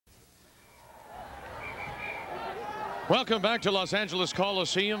Welcome back to Los Angeles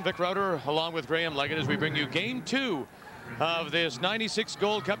Coliseum. Vic Rauter along with Graham Leggett as we bring you game 2 of this 96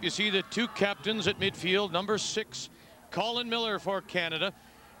 Gold Cup. You see the two captains at midfield. Number 6, Colin Miller for Canada,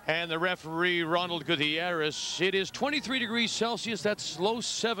 and the referee Ronald Gutierrez. It is 23 degrees Celsius. That's low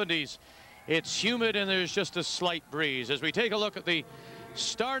 70s. It's humid and there's just a slight breeze. As we take a look at the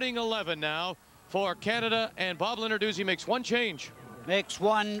starting 11 now for Canada, and Bob Lenarduzzi makes one change. Makes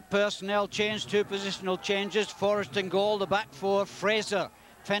one personnel change, 2 positional changes. Forrest in goal, the back 4, Fraser,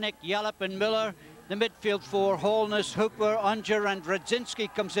 Fennick, Yallop and Miller. The midfield 4, Holness, Hooper, Unger and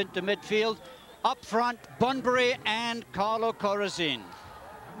Radzinski comes into midfield. Up front, Bunbury and Carlo Corazin.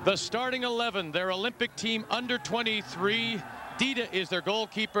 The starting 11, their Olympic team under 23. Dida is their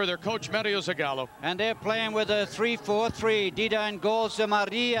goalkeeper, their coach Mario Zagallo. And they're playing with a 3-4-3. Dida in goal,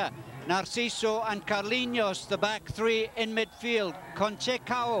 Maria, Narciso and Carlinhos, the back 3 in midfield.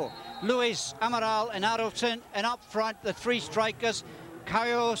 Conceição, Luis, Amaral and Adelson, and up front the 3 strikers,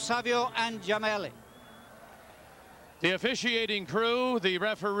 Caio, Savio and Jameli. The officiating crew, the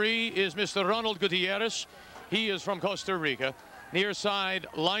referee is Mr. Ronald Gutierrez. He is from Costa Rica. Near side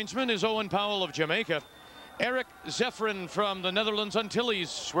linesman is Owen Powell of Jamaica. Eric Zeffrin from the Netherlands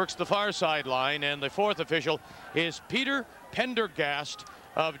Antilles works the far sideline, and the 4th official is Peter Pendergast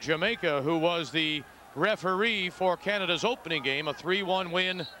of Jamaica, who was the referee for Canada's opening game, a 3-1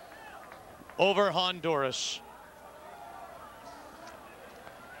 win over Honduras.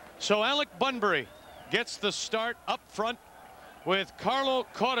 So Alec Bunbury gets the start up front with Carlo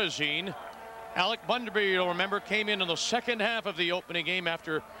Corazin. Alec Bunbury, you'll remember, came in the second half of the opening game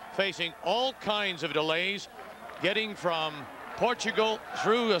after facing all kinds of delays, getting from Portugal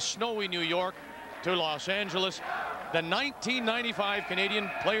through a snowy New York to Los Angeles. The 1995 Canadian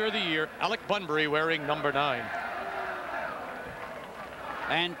Player of the Year, Alec Bunbury, wearing number 9.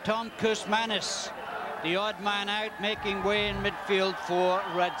 And Tom Kuzmanis, the odd man out, making way in midfield for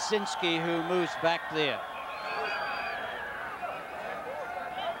Radzinski, who moves back there.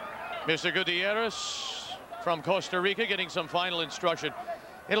 Mr. Gutierrez from Costa Rica getting some final instruction.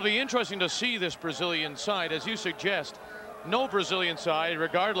 It'll be interesting to see this Brazilian side. As you suggest, no Brazilian side,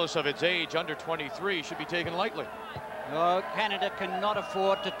 regardless of its age, under 23, should be taken lightly. No, Canada cannot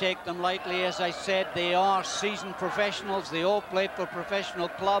afford to take them lightly. As I said, they are seasoned professionals. They all play for professional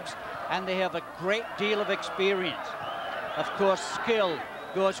clubs, and they have a great deal of experience. Of course, skill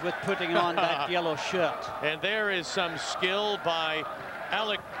goes with putting on that yellow shirt. And there is some skill by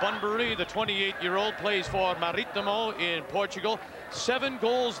Alec Bunbury, the 28-year-old, plays for Marítimo in Portugal. 7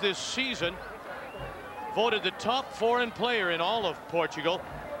 goals this season. Voted the top foreign player in all of Portugal.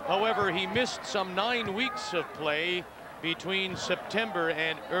 However, he missed some 9 weeks of play between September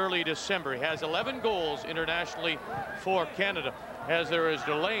and early December. He has 11 goals internationally for Canada, as there is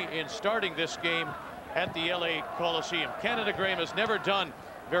delay in starting this game at the LA Coliseum. Canada, Graham, has never done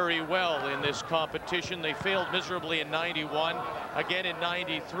very well in this competition. They failed miserably in 91, again in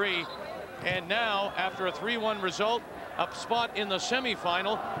 93, and now after a 3-1 result, a spot in the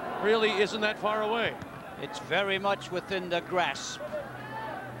semifinal really isn't that far away. It's very much within the grasp.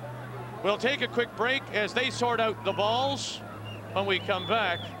 We'll take a quick break as they sort out the balls. When we come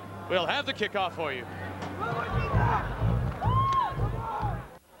back, we'll have the kickoff for you.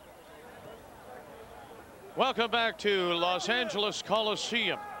 Welcome back to Los Angeles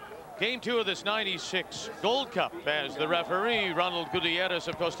Coliseum. Game 2 of this 96 Gold Cup, as the referee, Ronald Gutierrez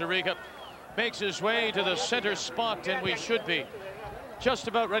of Costa Rica, makes his way to the center spot, and we should be just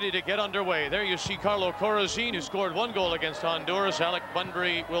about ready to get underway. There you see Carlo Corazin, who scored 1 goal against Honduras. Alec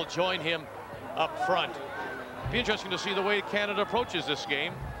Bunbury will join him up front. Be interesting to see the way Canada approaches this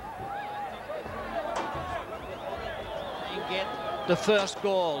game. He get the first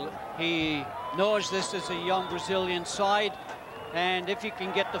goal. He knows this is a young Brazilian side, and if he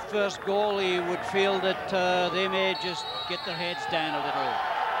can get the first goal, he would feel that they may just get their heads down a little.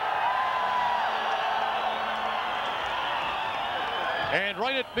 And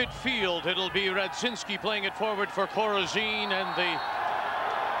right at midfield, it'll be Radzinski playing it forward for Corazin, and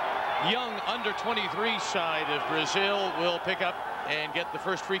the young under-23 side of Brazil will pick up and get the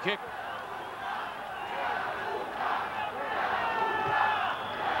first free kick.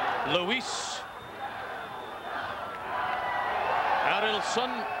 Luis.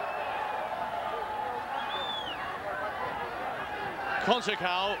 Adelson.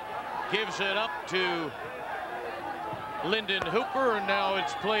 Conceição gives it up to Lyndon Hooper, and now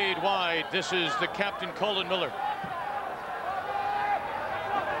it's played wide. This is the captain, Colin Miller.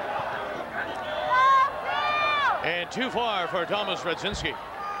 And too far for Tomasz Radzinski.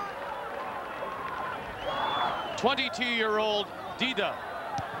 22-year-old Dida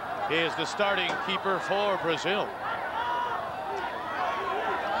is the starting keeper for Brazil.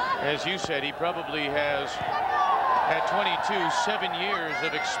 As you said, he probably has, at 22, 7 years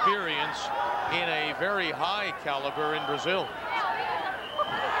of experience in a very high caliber in Brazil.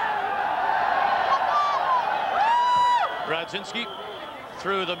 Radzinski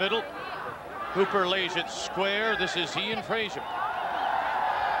through the middle. Hooper lays it square. This is Ian Fraser.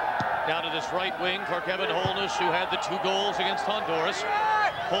 Now to this right wing for Kevin Holness, who had the 2 goals against Honduras.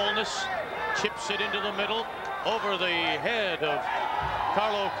 Holness chips it into the middle over the head of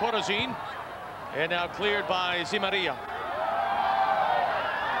Carlo Corazin, and now cleared by Zimaria.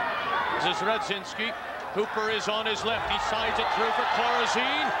 This is Radzinski. Hooper is on his left. He sides it through for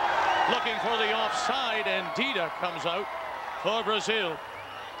Corazin, looking for the offside, and Dida comes out for Brazil.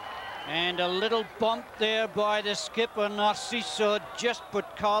 And a little bump there by the skipper, Narciso, just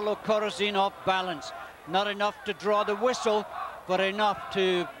put Carlo Corazin off balance. Not enough to draw the whistle, but enough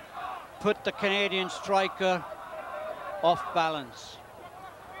to put the Canadian striker off balance.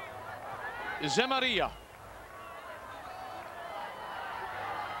 Zemaria.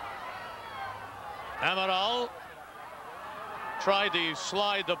 Amaral tried to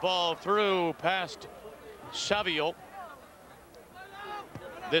slide the ball through past Savio.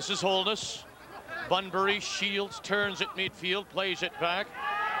 This is Holness. Bunbury shields, turns at midfield, plays it back.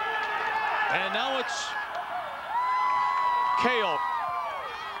 And now it's KO.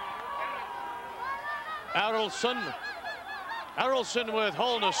 Arolson with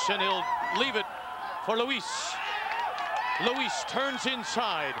Holness, and he'll leave it for Luis. Luis turns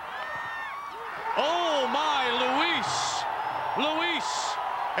inside. Oh my, Luis!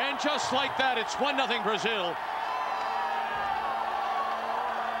 And just like that, it's 1-0 Brazil.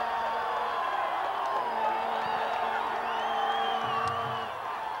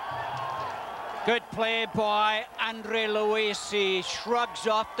 Good play by Andre Luis. He shrugs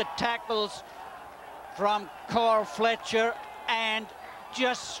off the tackles from Carl Fletcher and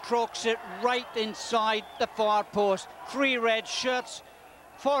just strokes it right inside the far post. 3 red shirts.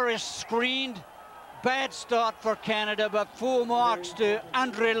 Forrest screened. Bad start for Canada, but full marks to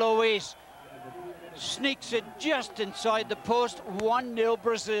Andre Luis. Sneaks it just inside the post. 1-0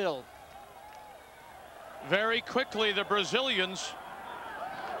 Brazil. Very quickly, the Brazilians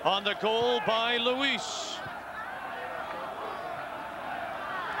on the goal by Luis.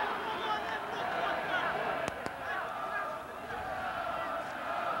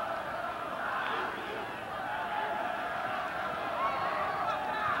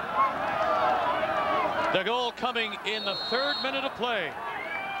 The goal coming in the 3rd minute of play.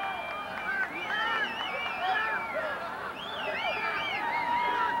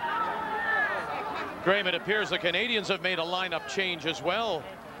 Graham, it appears the Canadians have made a lineup change as well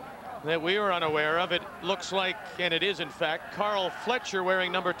that we were unaware of. It looks like, and it is in fact, Carl Fletcher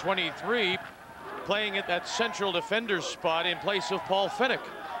wearing number 23, playing at that central defender's spot in place of Paul Fenech.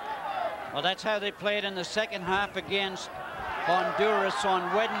 Well, that's how they played in the second half against Honduras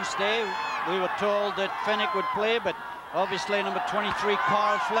on Wednesday. We were told that Fenech would play, but obviously number 23,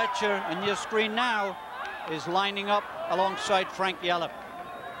 Carl Fletcher, on your screen now, is lining up alongside Frank Yallop.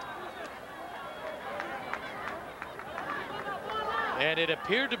 And it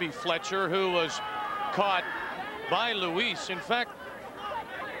appeared to be Fletcher who was caught by Luis. In fact,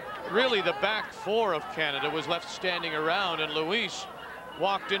 really the back 4 of Canada was left standing around, and Luis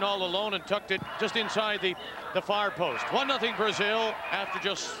walked in all alone and tucked it just inside the far post. 1-0 Brazil after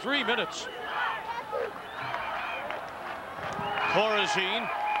just 3 minutes. Corazin,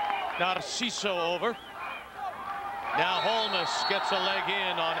 Narciso over. Now Holness gets a leg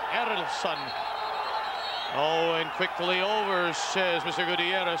in on Erdelson. Oh, and quickly over, says Mr.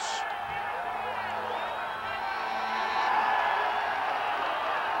 Gutierrez.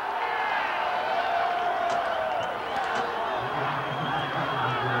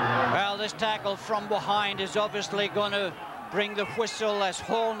 Well, this tackle from behind is obviously going to bring the whistle as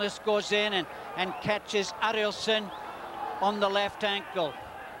Holness goes in and catches Arielson on the left ankle.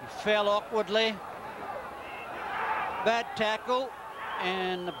 He fell awkwardly. Bad tackle.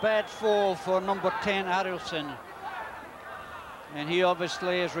 And a bad fall for number 10, Arielson. And he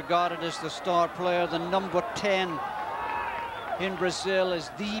obviously is regarded as the star player. The number 10 in Brazil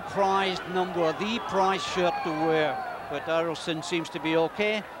is the prized number, the prized shirt to wear. But Arielson seems to be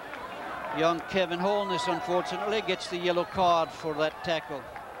okay. Young Kevin Holness, unfortunately, gets the yellow card for that tackle.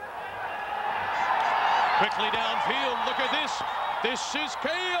 Quickly downfield, look at this. This is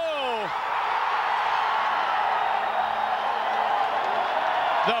KO.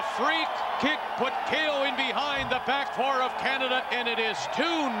 The free kick put KO in behind the back 4 of Canada, and it is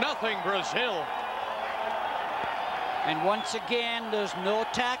 2-0 Brazil. And once again, there's no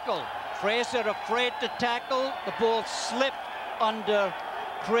tackle. Fraser afraid to tackle. The ball slipped under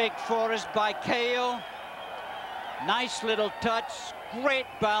Craig Forrest by KO. Nice little touch, great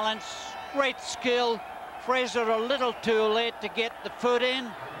balance, great skill. Fraser a little too late to get the foot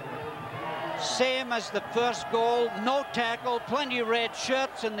in. Same as the first goal, no tackle, plenty red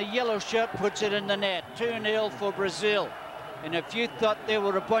shirts, and the yellow shirt puts it in the net. 2-0 for Brazil. And if you thought they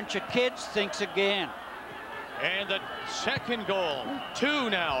were a bunch of kids, thinks again. And the second goal, 2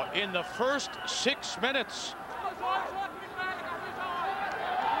 now in the first 6 minutes.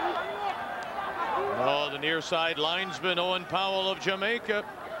 Oh, the near side linesman Owen Powell of Jamaica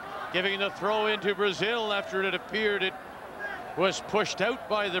giving the throw into Brazil after it appeared it was pushed out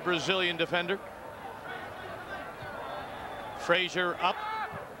by the Brazilian defender. Fraser up.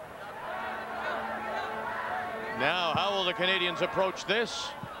 Now, how will the Canadians approach this?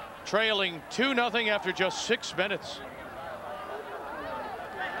 Trailing 2-0 after just 6 minutes.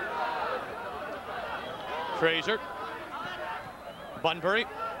 Fraser. Bunbury.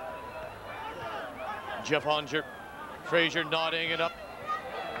 Jeff Onger. Fraser nodding it up.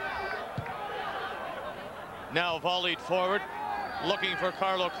 Now volleyed forward, looking for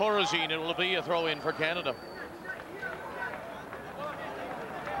Carlo Corazine. It will be a throw in for Canada.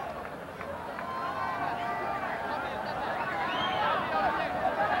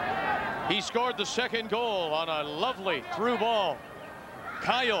 He scored the second goal on a lovely through ball.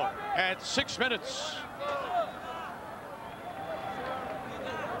 Caio at 6 minutes.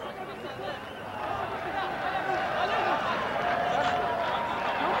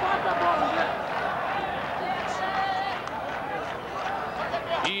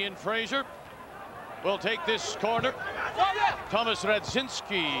 Ian Fraser will take this corner. Tomasz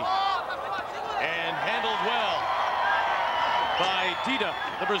Radzinski, and handled well by Dida,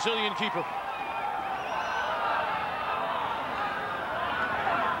 the Brazilian keeper.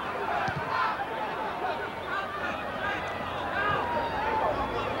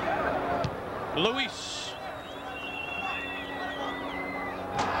 Luis.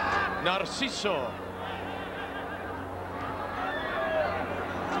 Narciso.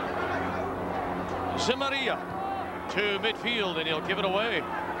 Zemaria to midfield, and he'll give it away.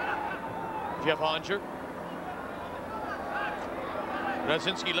 Jeff Onger.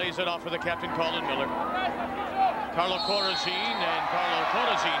 Radzinski lays it off for the captain, Colin Miller. Carlo Corazine, and Carlo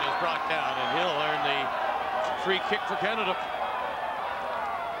Corazine is brought down, and he'll earn the free kick for Canada.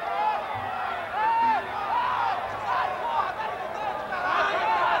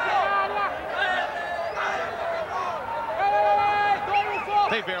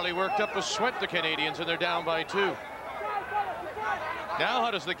 They barely worked up a sweat, the Canadians, and they're down by 2. Now, how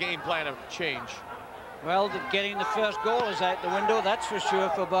does the game plan change? Well, getting the first goal is out the window, that's for sure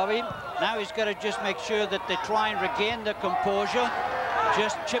for Bobby. Now he's got to just make sure that they try and regain their composure,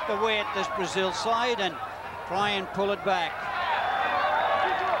 just chip away at this Brazil side and try and pull it back.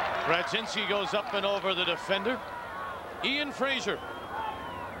 Radzinski goes up and over the defender. Ian Fraser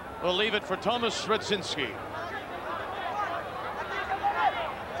will leave it for Tomasz Radzinski.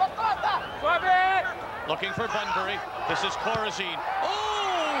 Looking for Bunbury. This is Corazine.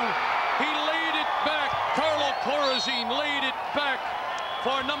 Oh! He laid it back. Carlo Corazine laid it back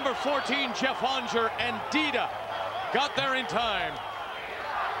for number 14, Jeff Onger, and Dida got there in time.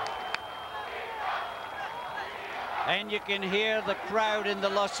 And you can hear the crowd in the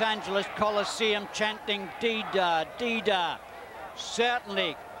Los Angeles Coliseum chanting Dida, Dida.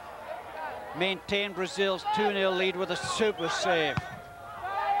 Certainly maintained Brazil's 2-0 lead with a super save.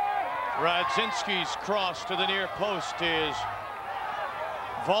 Radzinski's cross to the near post is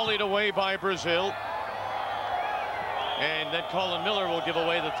volleyed away by Brazil. And then Colin Miller will give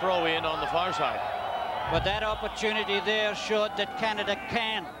away the throw in on the far side. But that opportunity there showed that Canada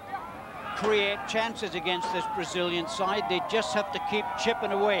can create chances against this Brazilian side. They just have to keep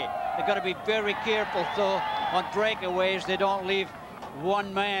chipping away. They've got to be very careful, though, on breakaways. They don't leave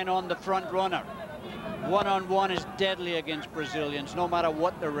one man on the front runner. One-on-one is deadly against Brazilians, no matter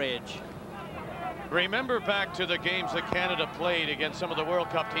what the rage. Remember back to the games that Canada played against some of the World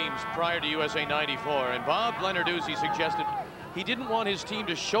Cup teams prior to USA '94, and Bob Leonarduzzi suggested he didn't want his team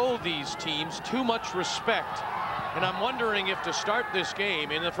to show these teams too much respect. And I'm wondering if to start this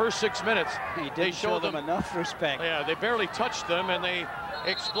game in the first 6 minutes, they showed them enough respect. Yeah, they barely touched them, and they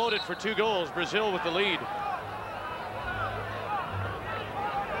exploded for 2 goals. Brazil with the lead.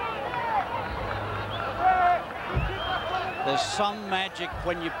 There's some magic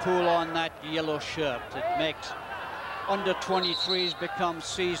when you pull on that yellow shirt. It makes under 23s become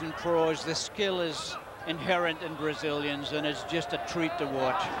seasoned pros. The skill is inherent in Brazilians, and it's just a treat to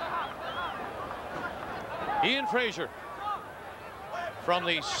watch. Ian Fraser from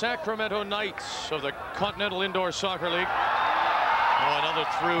the Sacramento Knights of the Continental Indoor Soccer League. Oh, another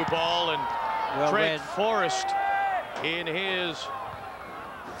through ball, and Well Craig read. Forrest in his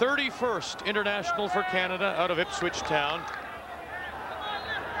 31st international for Canada out of Ipswich Town.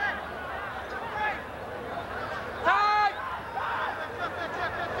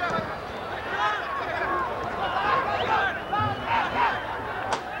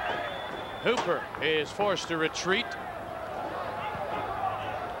 Hooper is forced to retreat.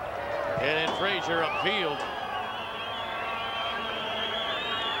 And then Fraser upfield.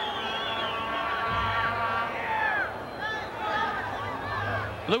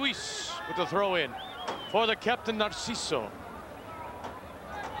 Luis with the throw in for the captain Narciso.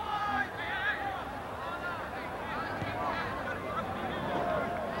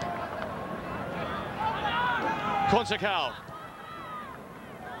 CONCACAF.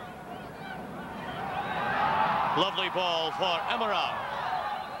 Lovely ball for Amaral.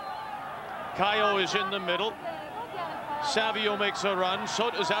 Caio is in the middle. Savio makes a run.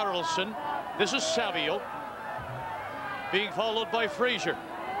 So does Arelson. This is Savio being followed by Fraser.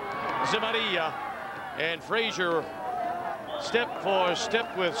 Zemaria, and Fraser step for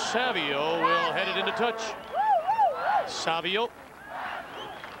step with Savio will head it into touch. Savio.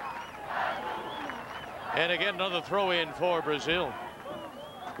 And again another throw in for Brazil.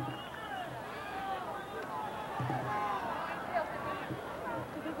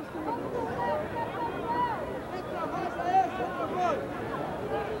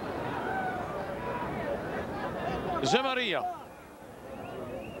 Zemaria.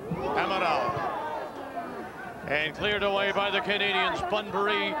 Amaral. And cleared away by the Canadians.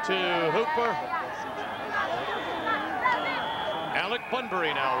 Bunbury to Hooper. Alec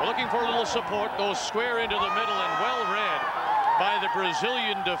Bunbury now. We're looking for a little support. Goes square into the middle and well read by the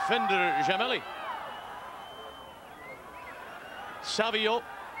Brazilian defender Gemelli. Savio.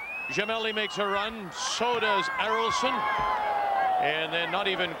 Gemelli makes a run. So does Arelson. And then not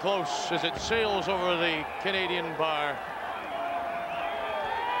even close as it sails over the Canadian bar.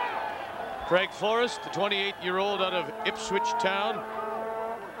 Craig Forrest, the 28-year-old out of Ipswich Town.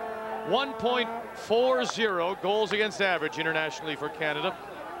 1.40 goals against average internationally for Canada.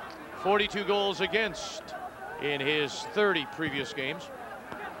 42 goals against in his 30 previous games.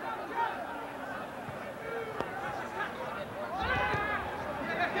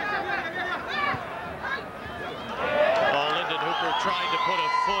 Trying to put a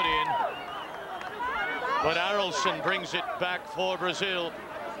foot in, but Arelson brings it back for Brazil.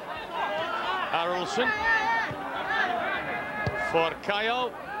 Arelson for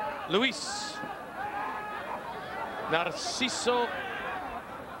Caio. Luis. Narciso.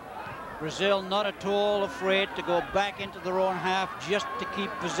 Brazil not at all afraid to go back into their own half just to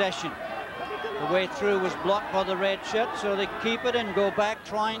keep possession. The way through was blocked by the red shirts, so they keep it and go back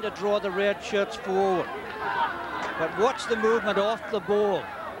trying to draw the red shirts forward. But watch the movement off the ball.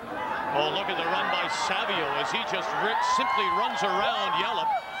 Oh, look at the run by Savio as he just simply runs around Yallop.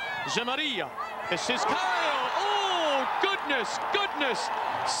 Zemaria. This is Caio. Oh, goodness, goodness.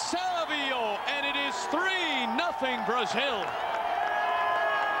 Savio, and it is 3-0 Brazil.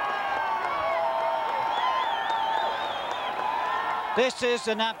 This is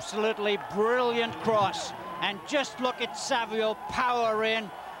an absolutely brilliant cross. And just look at Savio power in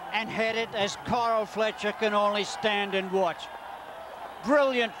and head it as Carl Fletcher can only stand and watch.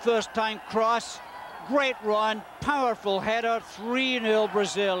 Brilliant first-time cross, great run, powerful header, 3-0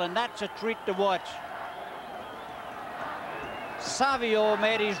 Brazil, and that's a treat to watch. Savio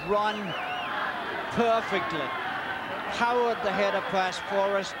made his run perfectly. Powered the header past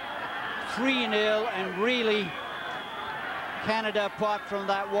Forrest, 3-0, and really, Canada, apart from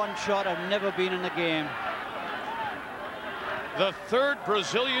that one shot, have never been in the game. The third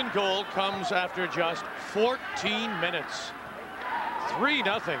Brazilian goal comes after just 14 minutes.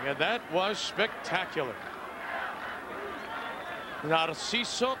 3-0, and that was spectacular.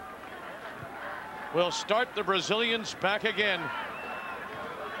 Narciso will start the Brazilians back again.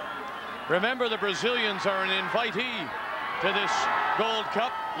 Remember, the Brazilians are an invitee to this Gold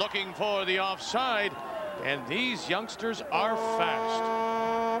Cup, looking for the offside, and these youngsters are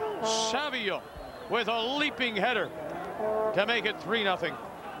fast. Savio with a leaping header to make it 3-0.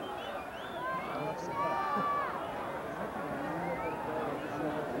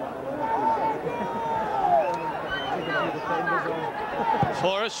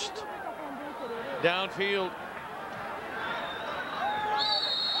 Forrest downfield.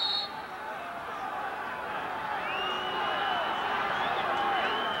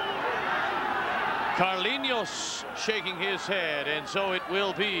 Carlinhos shaking his head, and so it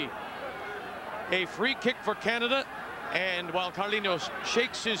will be a free kick for Canada. And while Carlinhos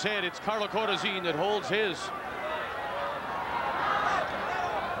shakes his head, it's Carlo Corazin that holds his.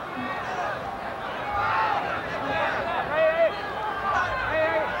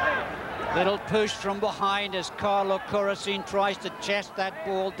 Little push from behind as Carlo Coracin tries to chest that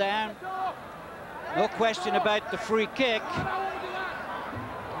ball down. No question about the free kick.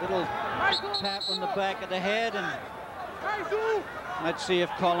 Little tap on the back of the head, and let's see if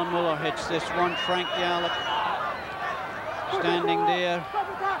Colin Muller hits this one. Frank Yallop standing there.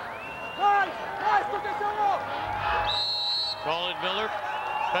 Colin Miller,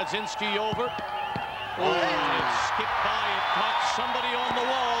 Radzinski over. Oh, it skipped by and caught somebody on the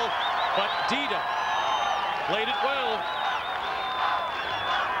wall, but Dida played it well.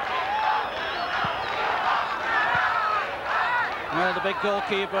 Well, the big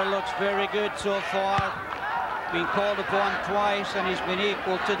goalkeeper looks very good so far. Been called upon twice, and he's been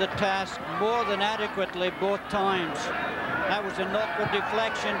equal to the task more than adequately both times. That was an awkward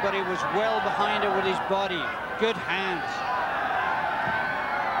deflection, but he was well behind it with his body. Good hands.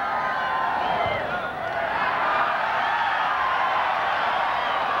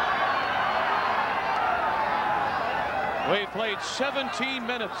 We've played 17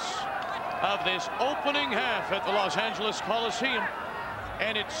 minutes of this opening half at the Los Angeles Coliseum,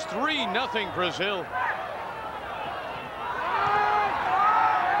 and it's 3-0 Brazil.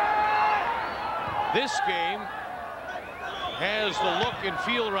 This game has the look and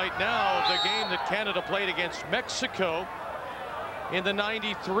feel right now of the game that Canada played against Mexico in the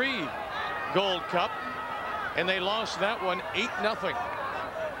 '93 Gold Cup, and they lost that one 8-0.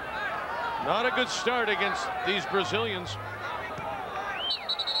 Not a good start against these Brazilians.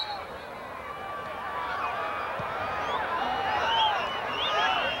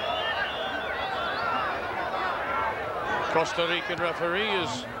 Costa Rican referee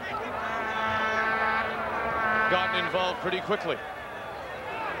has gotten involved pretty quickly.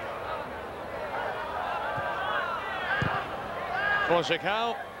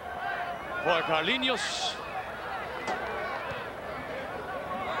 Conceição for Carlinhos.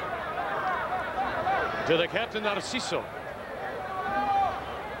 To the captain, Narciso.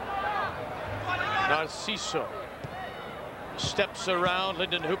 Narciso steps around.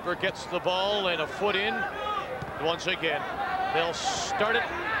 Lyndon Hooper gets the ball and a foot in. Once again, they'll start it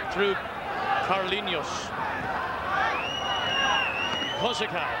through Carlinhos.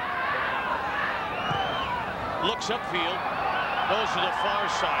 Conceição looks upfield, goes to the far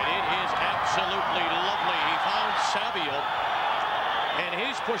side. It is absolutely lovely. He found Savio, and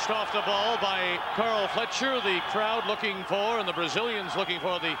he's pushed off the ball by Carl Fletcher. The crowd looking for, and the Brazilians looking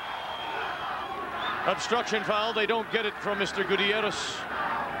for the obstruction foul. They don't get it from Mr. Gutierrez.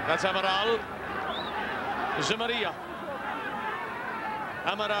 That's Amaral. Zemaria.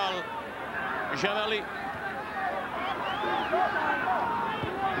 Amaral. Jamelli.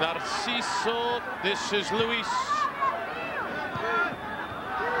 Narciso. This is Luis.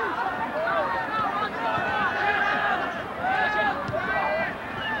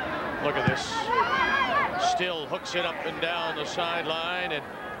 Look at this. Still hooks it up and down the sideline, and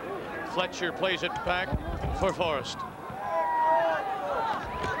Fletcher plays it back for Forrest.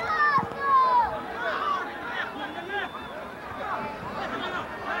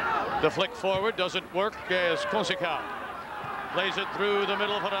 The flick forward doesn't work as Conceição plays it through the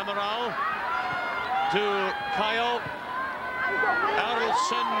middle for Amaral to Caio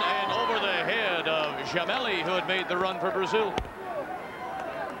Adelson, and over the head of Jamelli, who had made the run for Brazil.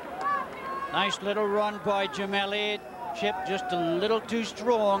 Nice little run by Jamelli. Chip just a little too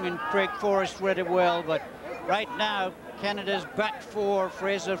strong, and Craig Forrest read it well. But right now, Canada's back four,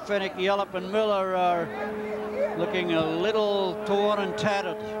 Fraser, Finnick, Yallop, and Miller, are looking a little torn and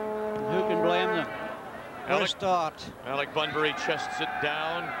tattered. Who can blame them? What a start. Alec Bunbury chests it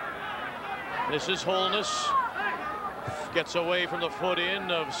down. This is Holness. Gets away from the foot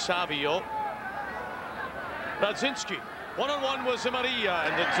in of Savio. Radzinski. One-on-one with Zemaria,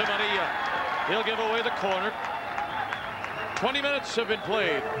 and then Zemaria, he'll give away the corner. 20 minutes have been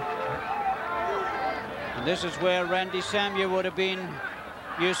played. And this is where Randy Samia would have been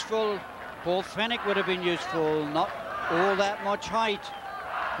useful. Paul Finnick would have been useful. Not all that much height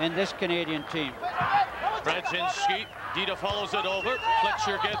in this Canadian team. Radzinski, Dida follows it over.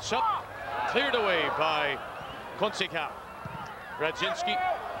 Fletcher gets up, cleared away by Conceição. Radzinski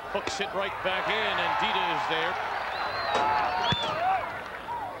hooks it right back in, and Dida is there.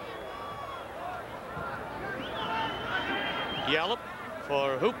 Yallop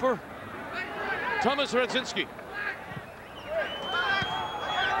for Hooper. Tomasz Radzinski.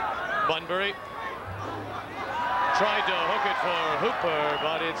 Bunbury tried to hook it for Hooper,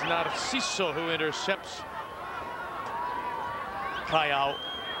 but it's Narciso who intercepts Caio.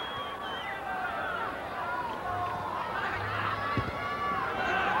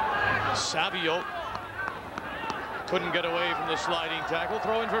 Savio couldn't get away from the sliding tackle.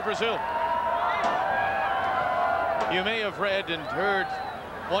 Throw in for Brazil. You may have read and heard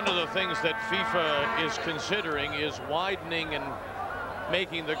one of the things that FIFA is considering is widening and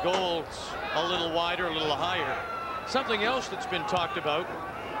making the goals a little wider, a little higher. Something else that's been talked about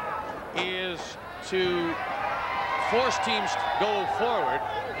is to force teams to go forward,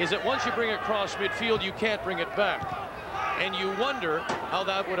 is that once you bring it across midfield, you can't bring it back. And you wonder how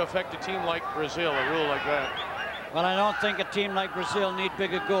that would affect a team like Brazil, a rule like that. Well, I don't think a team like Brazil need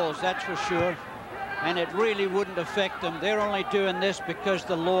bigger goals, that's for sure. And it really wouldn't affect them. They're only doing this because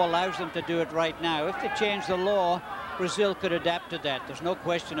the law allows them to do it right now. If they change the law, Brazil could adapt to that. There's no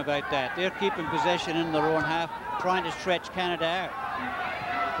question about that. They're keeping possession in their own half, trying to stretch Canada out.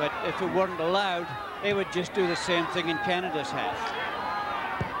 But if it weren't allowed, they would just do the same thing in Canada's half.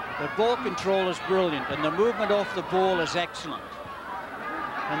 The ball control is brilliant, and the movement off the ball is excellent.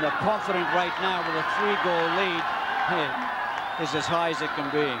 And they're confident right now with a 3-goal lead is as high as it can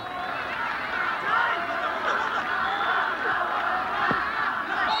be.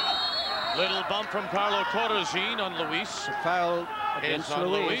 Little bump from Carlo Corazin on Luis. A foul against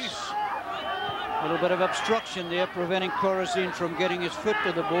Luis. A little bit of obstruction there, preventing Corazin from getting his foot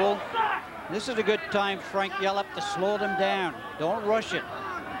to the ball. This is a good time, Frank Yallop, to slow them down. Don't rush it.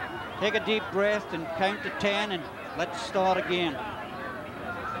 Take a deep breath and count to 10 and let's start again.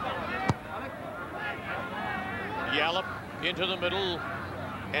 Yallop into the middle,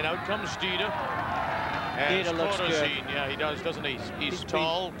 and out comes Dida. Dida looks good. Yeah, he does, doesn't he? He's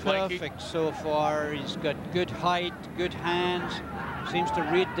tall, perfect lanky. So far. He's got good height, good hands. Seems to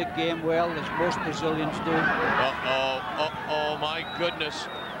read the game well, as most Brazilians do. Oh, my goodness.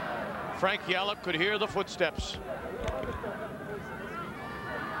 Frank Yallop could hear the footsteps.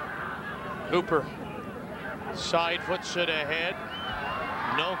 Hooper side foots it ahead.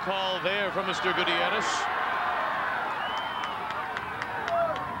 No call there from Mr. Gutierrez.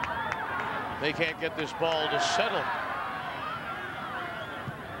 They can't get this ball to settle.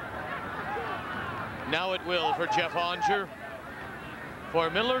 Now it will for Jeff Onger. For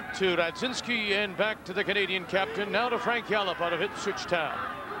Miller to Radzinski and back to the Canadian captain. Now to Frank Yallop out of Ipswich Town.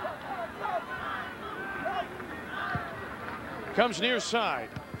 Comes near side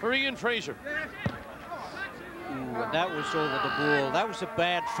for Ian Fraser. Ooh, that was over the ball. That was a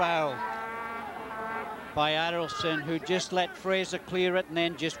bad foul by Adelson, who just let Fraser clear it and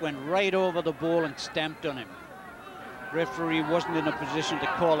then just went right over the ball and stamped on him. Referee wasn't in a position to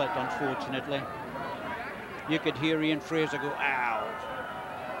call it, unfortunately. You could hear Ian Fraser go, ow.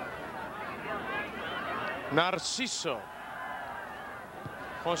 Narciso.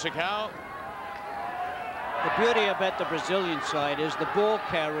 Conceição. The beauty about the Brazilian side is the ball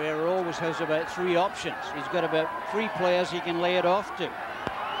carrier always has about 3 options. He's got about 3 players he can lay it off to.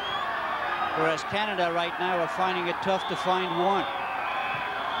 Whereas Canada right now are finding it tough to find one.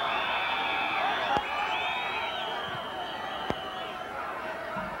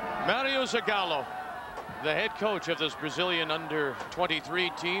 Mario Zagallo, the head coach of this Brazilian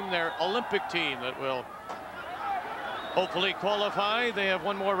under-23 team, their Olympic team that will hopefully qualify. They have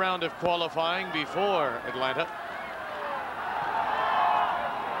one more round of qualifying before Atlanta.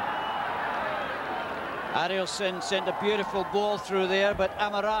 Adelson sent a beautiful ball through there, but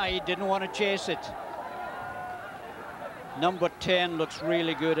Amarai didn't want to chase it. Number 10 looks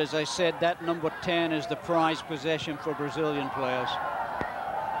really good. As I said, that number 10 is the prized possession for Brazilian players.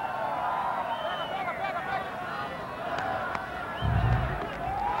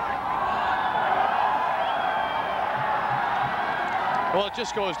 Well, it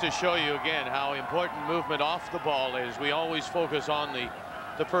just goes to show you again how important movement off the ball is. We always focus on the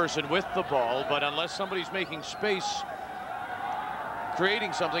person with the ball, but unless somebody's making space,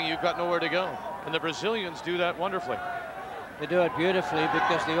 creating something, you've got nowhere to go. And the Brazilians do that wonderfully. They do it beautifully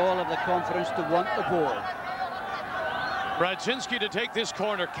because they all have the confidence to want the ball. Radzinski to take this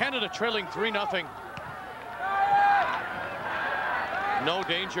corner. Canada trailing 3-0. No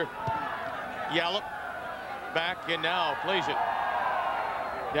danger. Yallop back and now plays it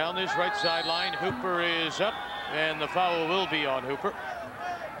down this right sideline. Hooper is up, and the foul will be on Hooper.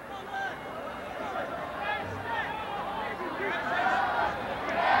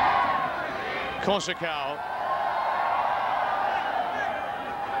 Conceição.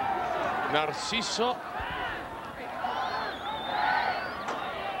 Narciso.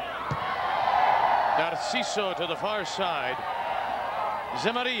 Narciso to the far side.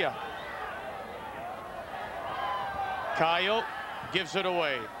 Zemaria. Caio gives it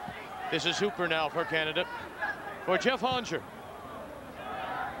away. This is Hooper now for Canada. For Jeff Onger.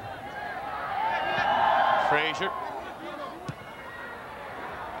 Fraser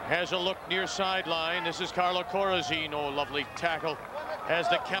has a look near sideline. This is Carlo Corazin. Oh, lovely tackle as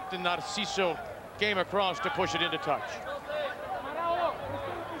the captain Narciso game across to push it into touch.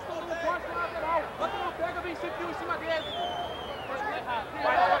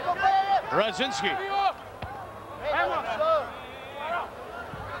 Radzinski.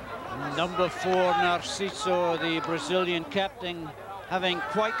 Number 4, Narciso, the Brazilian captain, having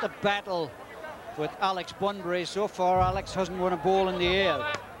quite the battle with Alex Bunbury. So far, Alex hasn't won a ball in the air.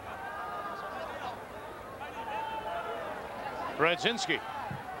 Radzinski.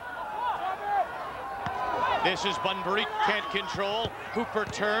 This is Bunbury, can't control. Hooper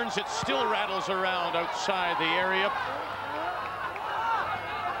turns, it still rattles around outside the area.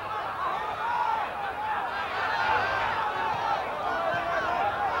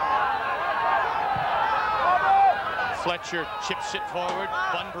 Fletcher chips it forward.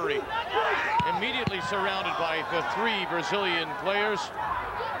 Bunbury immediately surrounded by the 3 Brazilian players.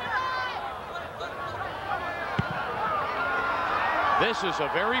 This is a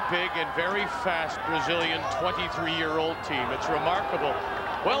very big and very fast Brazilian 23-year-old team. It's remarkable.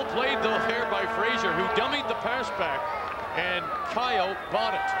 Well played, though, there by Fraser, who dummied the pass back, and Caio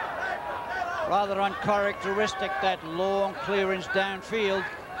bought it. Rather uncharacteristic, that long clearance downfield,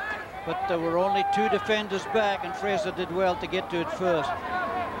 but there were only 2 defenders back, and Fraser did well to get to it first.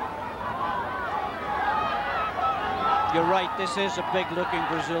 You're right, this is a big-looking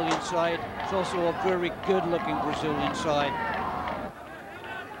Brazilian side. It's also a very good-looking Brazilian side.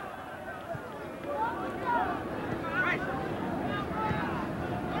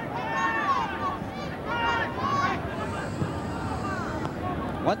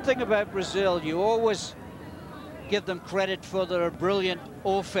 One thing about Brazil, you always give them credit for their brilliant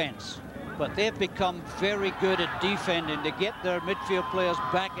offense, but they've become very good at defending to get their midfield players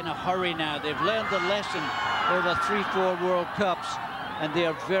back in a hurry now. They've learned the lesson over 3-4 World Cups, and they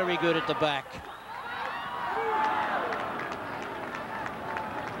are very good at the back.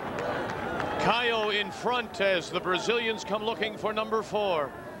 Caio in front as the Brazilians come looking for number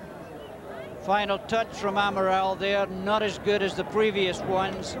 4. Final touch from Amaral there, not as good as the previous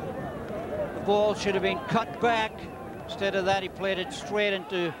ones. The ball should have been cut back. Instead of that, he played it straight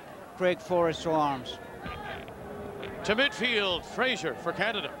into Craig Forrest's arms. To midfield, Fraser for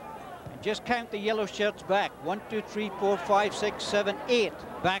Canada. And just count the yellow shirts back. 1, 2, 3, 4, 5, 6, 7, 8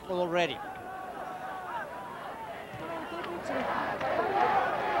 back already.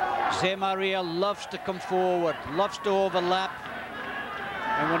 Zé Maria loves to come forward, loves to overlap.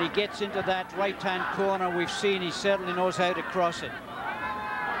 And when he gets into that right-hand corner, we've seen he certainly knows how to cross it.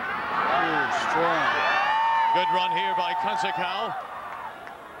 Ooh, strong. Good run here by CONCACAF.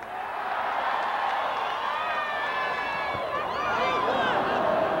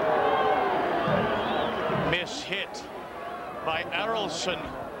 Miss hit by Arolson.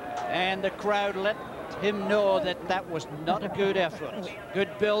 And the crowd let him know that that was not a good effort.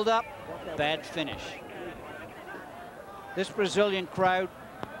 Good build-up, bad finish. This Brazilian crowd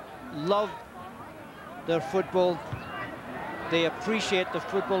love their football. They appreciate the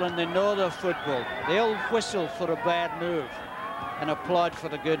football and they know their football. They'll whistle for a bad move and applaud for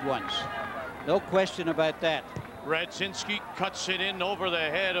the good ones. No question about that. Radzinski cuts it in over the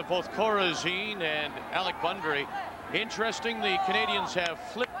head of both Corazine and Alec Bunbury. Interesting, the Canadians have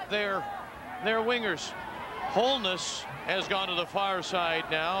flipped their wingers. Holness has gone to the far side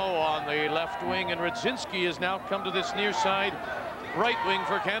now on the left wing, and Radzinski has now come to this near side right wing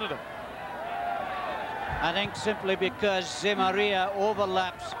for Canada. I think simply because Zé Maria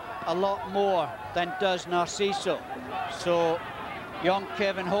overlaps a lot more than does Narciso. So young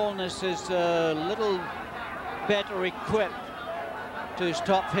Kevin Holness is a little better equipped to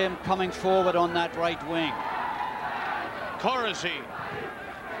stop him coming forward on that right wing. Corazine.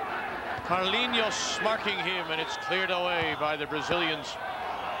 Carlinhos marking him, and it's cleared away by the Brazilians.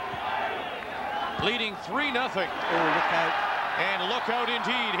 Leading 3-0. Oh, look out. And look out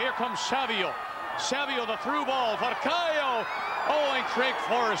indeed. Here comes Savio. Savio, the through ball for Caio. Oh, and Craig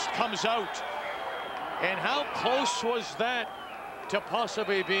Forrest comes out. And how close was that to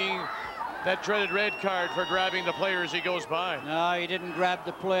possibly being that dreaded red card for grabbing the player as he goes by? No, he didn't grab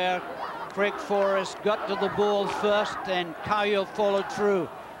the player. Craig Forrest got to the ball first, and Caio followed through.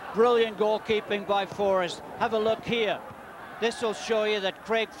 Brilliant goalkeeping by Forrest. Have a look here. This will show you that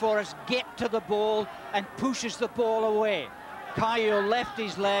Craig Forrest gets to the ball and pushes the ball away. Caio left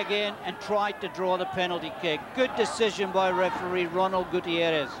his leg in and tried to draw the penalty kick. Good decision by referee Ronald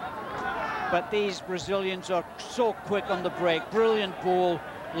Gutierrez. But these Brazilians are so quick on the break. Brilliant ball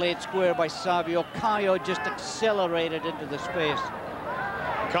laid square by Savio. Caio just accelerated into the space.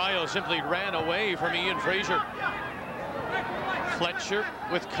 Caio simply ran away from Ian Fraser. Fletcher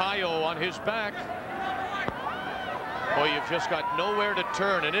with Caio on his back. Boy, you've just got nowhere to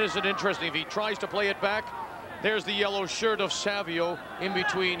turn. And isn't it interesting, if he tries to play it back, there's the yellow shirt of Savio in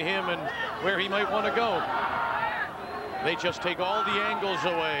between him and where he might want to go. They just take all the angles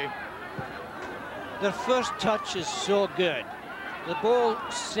away. Their first touch is so good. The ball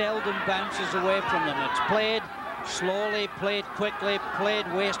seldom bounces away from them. It's played slowly, played quickly,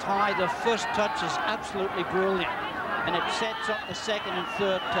 played waist high. The first touch is absolutely brilliant, and it sets up the second and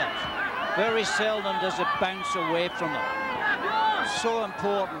third touch. Very seldom does it bounce away from them. So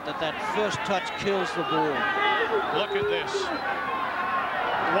important that that first touch kills the ball. Look at this.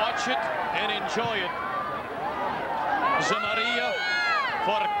 Watch it and enjoy it. Zamaria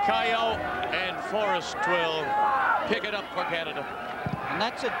for Caio, and Forrest will pick it up for Canada. And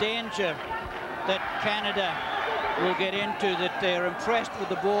that's a danger that Canada will get into, that they're impressed with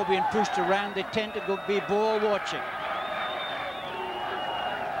the ball being pushed around. They tend to be ball watching.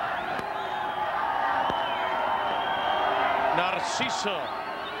 Narciso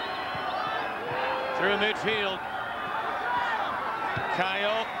through midfield.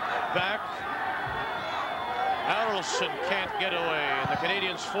 Caio back. Arlson can't get away, and the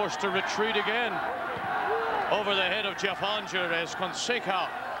Canadians forced to retreat again. Over the head of Jeff Onger as CONCACAF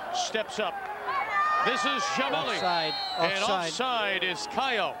steps up. This is Jameli. Offside. And offside is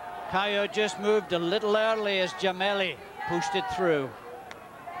Caio. Caio just moved a little early as Jameli pushed it through.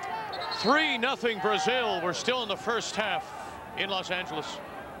 3-0 Brazil. We're still in the first half in Los Angeles.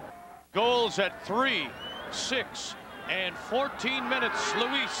 Goals at 3, 6, and 14 minutes.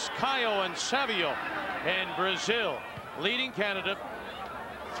 Luis, Caio, and Savio. And Brazil leading Canada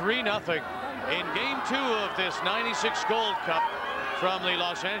 3-0 in Game 2 of this '96 Gold Cup from the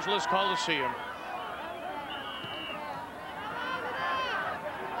Los Angeles Coliseum.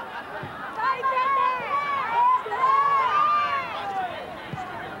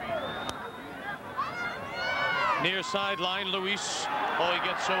 Near sideline, Luis. Oh, he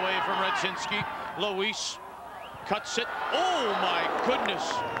gets away from Radzinski. Luis cuts it. Oh, my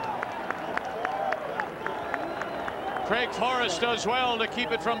goodness. Craig Forrest does well to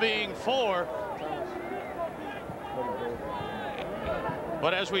keep it from being 4.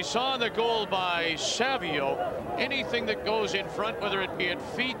 But as we saw in the goal by Savio, anything that goes in front, whether it be at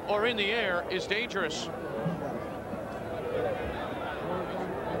feet or in the air, is dangerous.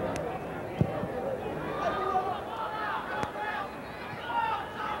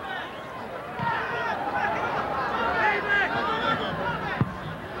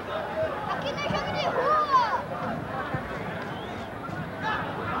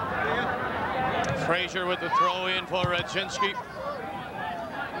 Frazier with the throw in for Radzinski.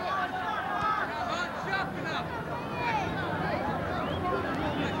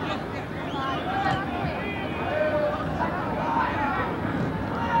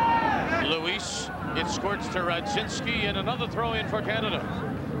 Luis, it squirts to Radzinski, and another throw in for Canada.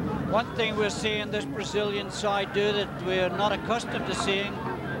 One thing we're seeing this Brazilian side do that we're not accustomed to seeing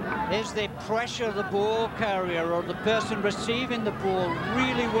is they pressure the ball carrier or the person receiving the ball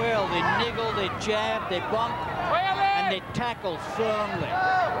really well. They niggle, they jab, they bump, and they tackle firmly.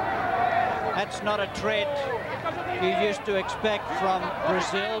 That's not a trait you used to expect from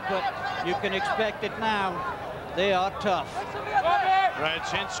Brazil, but you can expect it now. They are tough.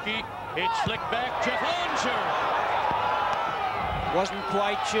 Radzinski, it's flicked back to Onger. Wasn't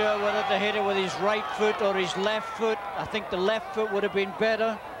quite sure whether to hit it with his right foot or his left foot. I think the left foot would have been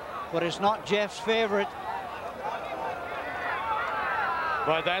better, but it's not Jeff's favorite.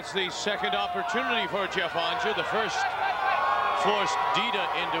 But that's the second opportunity for Jeff Onger. The first forced Dida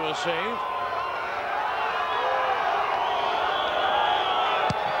into a save.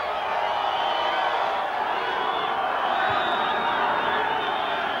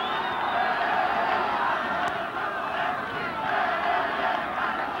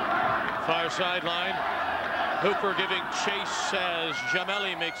 Far sideline. Hooper giving chase as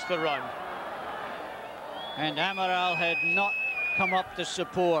Jameli makes the run. And Amaral had not come up to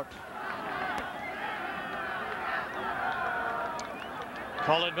support.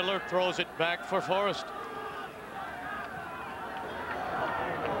 Colin Miller throws it back for Forrest.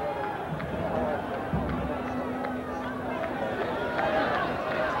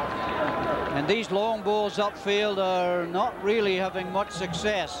 And these long balls upfield are not really having much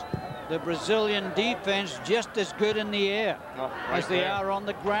success. The Brazilian defense just as good in the air as they are on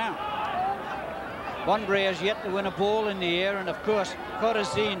the ground. Bunbury has yet to win a ball in the air, and of course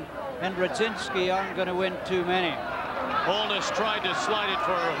Corazin and Radzinski aren't going to win too many. Holness tried to slide it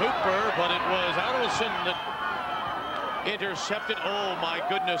for Hooper, but it was Arlson that intercepted. Oh my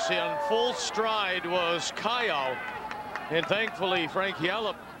goodness, in full stride was Caio, and thankfully Frank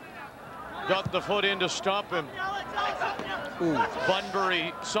Yallop got the foot in to stop him. Ooh.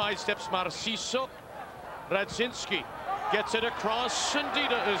 Bunbury sidesteps Narciso. Radzinski gets it across.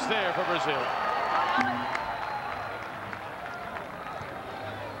 Ndida is there for Brazil.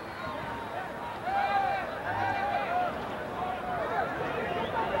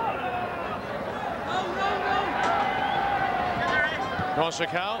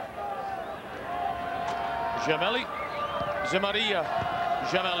 CONCACAF. Gemelli. Zimaria.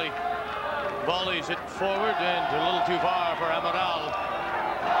 Gemelli volleys it forward and a little too far for Amaral.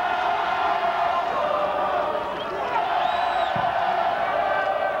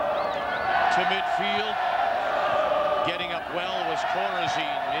 To midfield. Getting up well was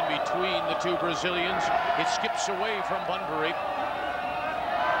Corazine in between the two Brazilians. It skips away from Bunbury.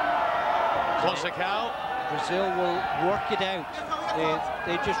 CONCACAF. Brazil will work it out.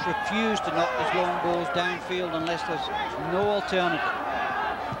 They just refuse to knock these long balls downfield unless there's no alternative.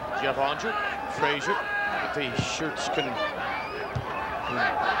 Jeff Onger, Fraser, but the shirts can...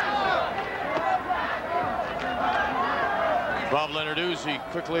 Bob Leonarduzzi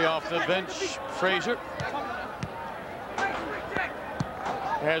quickly off the bench. Fraser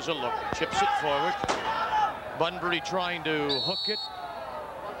has a look, chips it forward. Bunbury trying to hook it.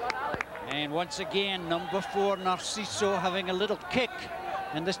 And once again, number 4, Narciso, having a little kick.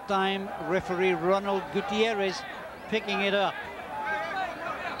 And this time, referee Ronald Gutierrez picking it up.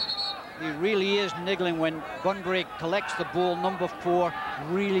 He really is niggling when Bunbury collects the ball. Number 4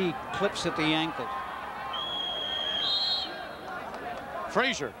 really clips at the ankle.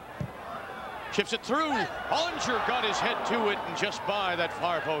 Fraser chips it through. Onger got his head to it and just by that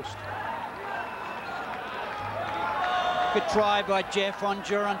far post. Good try by Jeff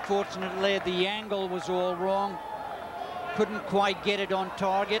Onger. Unfortunately, the angle was all wrong. Couldn't quite get it on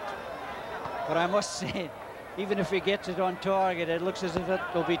target. But I must say, even if he gets it on target, it looks as if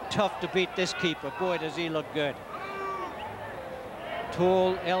it'll be tough to beat this keeper. Boy, does he look good.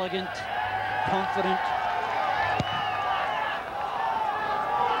 Tall, elegant, confident.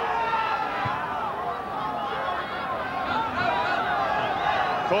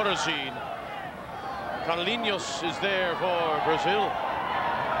 Corazine. Carlinhos is there for Brazil.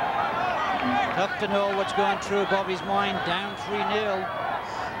 Tough to know what's going through Bobby's mind. Down 3-0.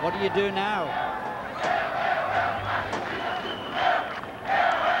 What do you do now?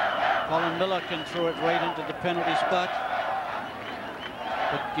 Colin Miller can throw it right into the penalty spot.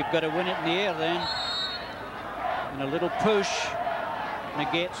 But you've got to win it in the air then. And a little push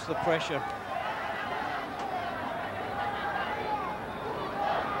negates the pressure.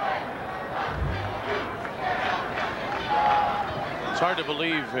 It's hard to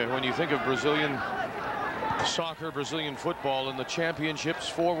believe when you think of Brazilian soccer, Brazilian football, and the championships,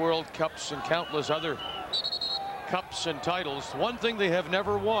 4 World Cups, and countless other cups and titles. One thing they have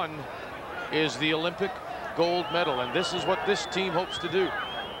never won is the Olympic gold medal, and this is what this team hopes to do.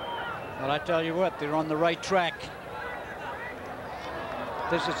 Well, I tell you what, they're on the right track.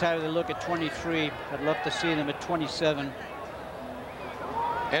 This is how they look at 23. I'd love to see them at 27.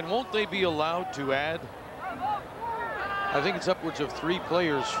 And won't they be allowed to add? I think it's upwards of 3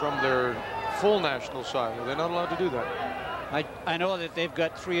 players from their full national side. Are they not allowed to do that? I know that they've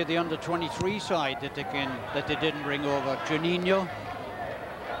got 3 of the under-23 side that they didn't bring over. Juninho,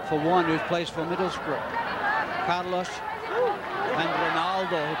 for one, who plays for Middlesbrough. Carlos and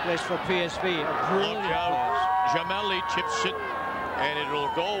Ronaldo, who plays for PSV. Look out. Gemelli chips it, and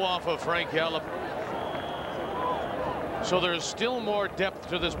it'll go off of Frank Yallop. So there's still more depth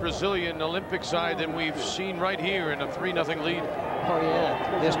to this Brazilian Olympic side than we've seen right here in a 3-0 lead. Oh,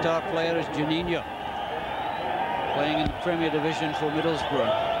 yeah. Their star player is Juninho, playing in the Premier Division for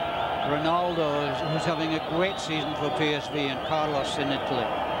Middlesbrough. Ronaldo, who's having a great season for PSV, and Carlos in Italy.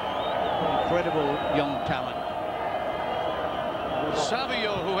 Incredible young talent.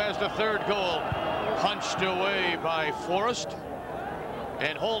 Savio, who has the 3rd goal, punched away by Forrest.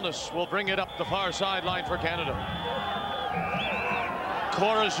 And Holness will bring it up the far sideline for Canada.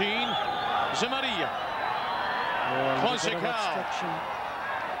 Corazine, Zimaria. CONCACAF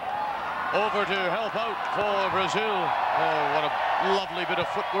over to help out for Brazil. Oh, what a lovely bit of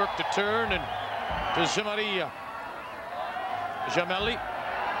footwork to turn, and to Zimaria. Gemelli.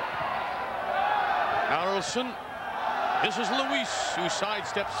 Harrelson. This is Luis, who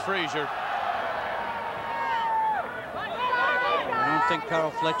sidesteps Fraser. I don't think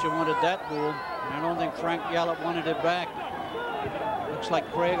Carl Fletcher wanted that goal. I don't think Frank Yallop wanted it back. Looks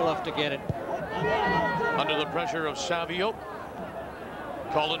like Craig will have to get it. Under the pressure of Savio.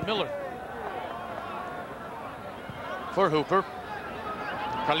 Colin Miller. For Hooper.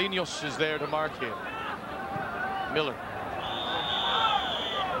 Carlinhos is there to mark him. Miller.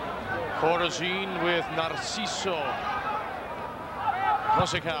 Corazine with Narciso.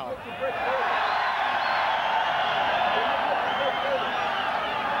 Musicao.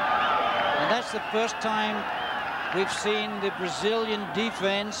 And that's the first time we've seen the Brazilian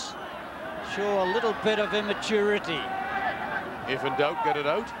defense show a little bit of immaturity. If in doubt, get it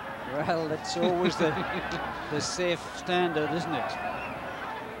out. Well, that's always the safe standard, isn't it?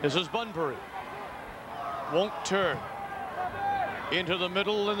 This is Bunbury. Won't turn. Into the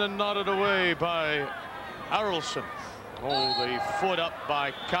middle and then nodded away by Arelson. Oh, the foot up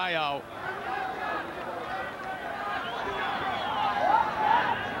by Kayao.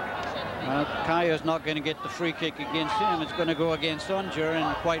 Well, Kaya's not going to get the free kick against him. It's going to go against Unger,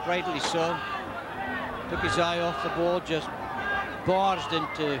 and quite rightly so. Took his eye off the ball, just barged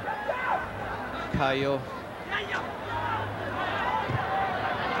into Kayo.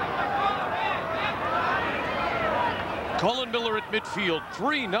 Colin Miller at midfield,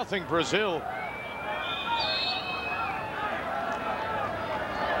 3-0 Brazil.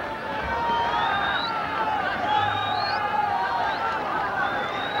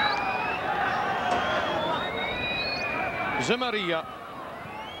 Zemaria.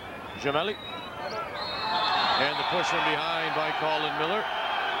 Jameli. And the push from behind by Colin Miller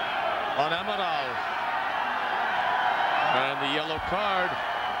on Amaral. And the yellow card.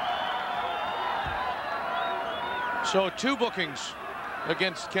 So 2 bookings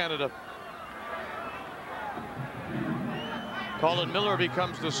against Canada. Colin Miller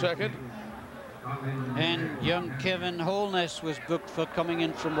becomes the second. And young Kevin Holness was booked for coming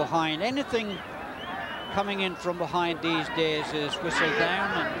in from behind. Anything coming in from behind these days is whistled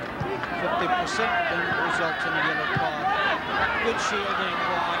down, and 50% then results in a yellow card. Good shielding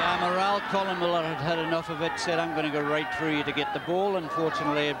by Amaral. Colin Miller had had enough of it, said, I'm going to go right through you to get the ball.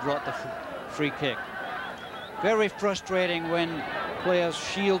 Unfortunately, it brought the free kick. Very frustrating when players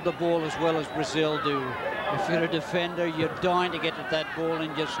shield the ball as well as Brazil do. If you're a defender, you're dying to get at that ball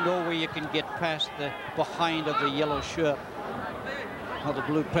and just know where you can get past the behind of the yellow shirt. Or the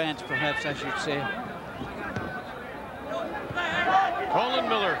blue pants, perhaps I should say. Colin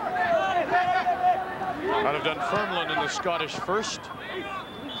Miller out of Dunfermline in the Scottish first.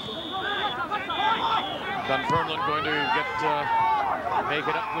 Dunfermline going to make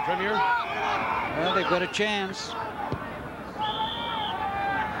it up to the Premier. Well, they've got a chance.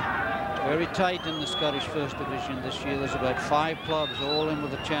 Very tight in the Scottish First Division this year. There's about 5 clubs all in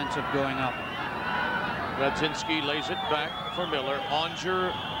with a chance of going up. Radzinski lays it back for Miller.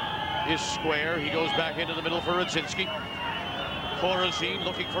 Onger is square. He goes back into the middle for Radzinski. Corazine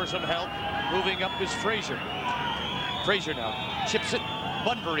looking for some help. Moving up is Fraser. Fraser now chips it.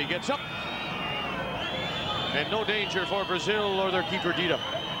 Bunbury gets up. And no danger for Brazil or their keeper Dida.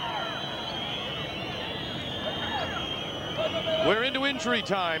 We're into injury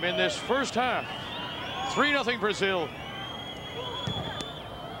time in this first half. 3-0 Brazil.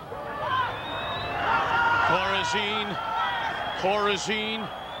 Corazine.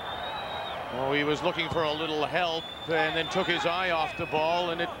 Oh, he was looking for a little help and then took his eye off the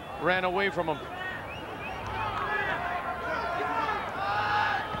ball and it ran away from him.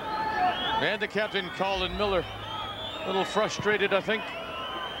 And the captain, Colin Miller, a little frustrated, I think,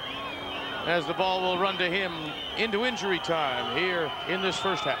 as the ball will run to him into injury time here in this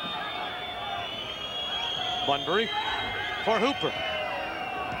first half. Bunbury for Hooper.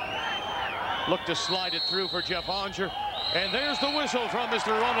 Look to slide it through for Jeff Onger. And there's the whistle from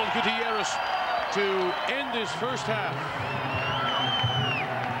Mr. Ronald Gutierrez to end this first half.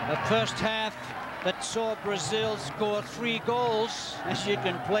 The first half that saw Brazil score 3 goals, as you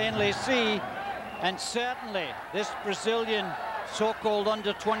can plainly see. And certainly this Brazilian so-called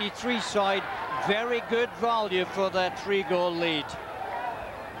under-23 side, very good value for that 3-goal lead.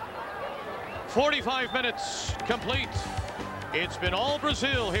 45 minutes complete. It's been all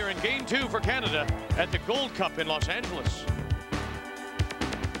Brazil here in Game 2 for Canada at the Gold Cup in Los Angeles.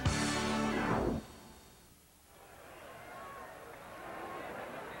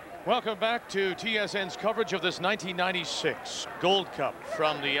 Welcome back to TSN's coverage of this 1996 Gold Cup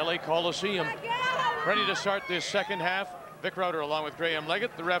from the LA Coliseum. Ready to start this second half. Vic Rauter along with Graham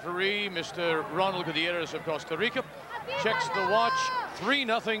Leggett. The referee, Mr. Ronald Gutierrez of Costa Rica, checks the watch.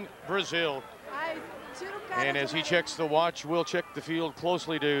 3-0 Brazil. And as he checks the watch, we'll check the field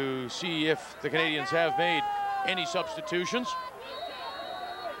closely to see if the Canadians have made any substitutions.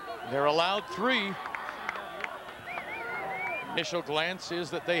 They're allowed 3. Initial glance is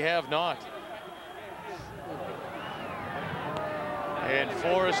that they have not. And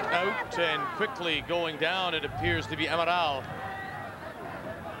Forrest out and quickly going down, it appears to be Amaral.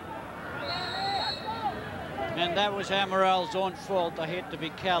 And that was Amaral's own fault. I hate to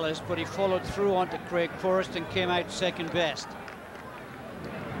be callous, but he followed through onto Craig Forrest and came out second best.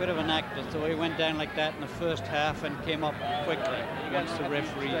 Bit of an actor, though. He went down like that in the first half and came up quickly once the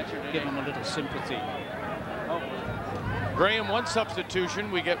referee gave him a little sympathy. Graham, one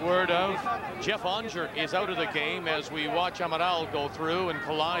substitution we get word of. Jeff Onger is out of the game as we watch Amaral go through and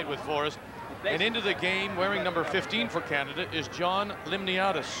collide with Forrest. And into the game, wearing number 15 for Canada, is John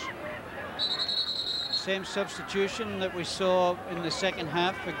Limniadis. Same substitution that we saw in the second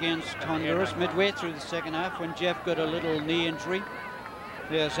half against Honduras, midway through the second half when Jeff got a little knee injury.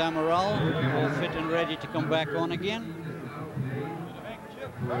 There's Amaral, all fit and ready to come back on again.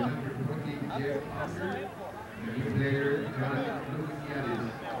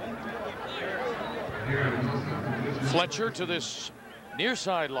 Fletcher to this near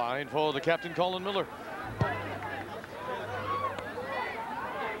sideline for the captain, Colin Miller.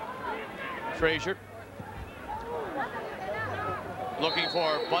 Fraser looking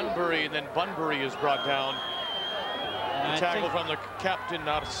for Bunbury, and then Bunbury is brought down. A tackle from the captain,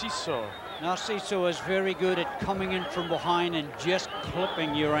 Narciso. Narciso is very good at coming in from behind and just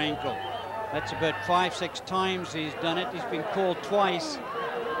clipping your ankle. That's about 5-6 times he's done it. He's been called twice.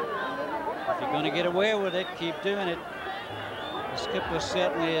 If you're going to get away with it, keep doing it. The skipper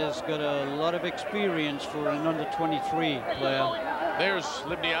certainly has got a lot of experience for an under-23 player. There's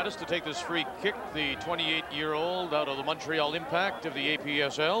Limniadis to take this free kick, the 28-year-old out of the Montreal Impact of the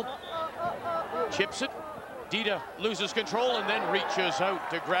APSL. Chips it. Dita loses control and then reaches out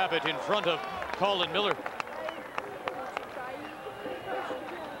to grab it in front of Colin Miller.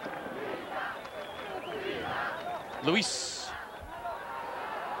 Luis.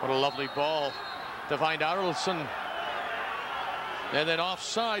 What a lovely ball to find Arlson. And then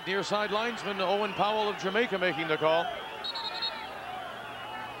offside, near side linesman Owen Powell of Jamaica making the call.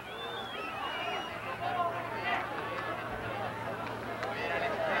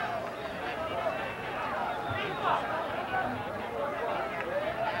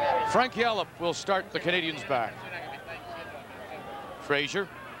 Frank Yallop will start the Canadians back. Fraser.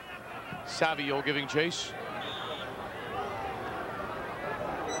 Savio giving chase.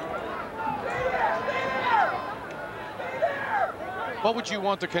 What would you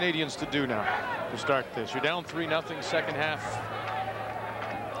want the Canadians to do now to start this? You're down 3-0 second half.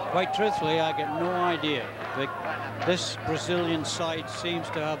 Quite truthfully, I get no idea. This Brazilian side seems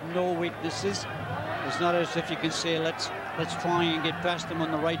to have no weaknesses. It's not as if you can say, let's try and get past them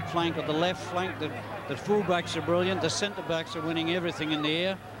on the right flank or the left flank. The fullbacks are brilliant. The centre-backs are winning everything in the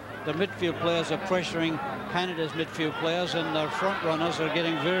air. The midfield players are pressuring Canada's midfield players, and their front runners are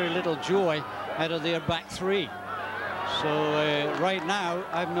getting very little joy out of their back three. So right now,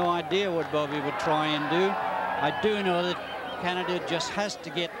 I have no idea what Bobby would try and do. I do know that Canada just has to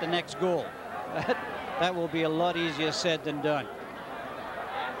get the next goal. That will be a lot easier said than done.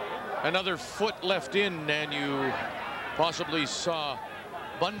 Another foot left in, and you possibly saw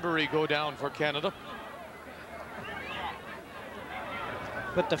Bunbury go down for Canada.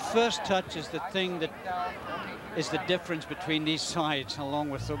 But the first touch is the thing that is the difference between these sides,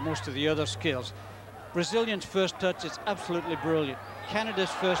 along with most of the other skills. Brazilian's first touch is absolutely brilliant. Canada's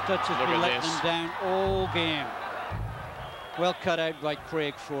first touch has been letting them down all game. Well cut out by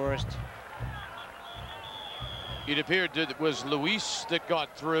Craig Forrest. It appeared that it was Luis that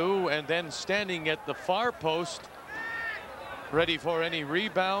got through, and then standing at the far post, ready for any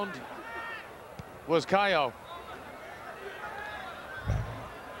rebound, was Caio.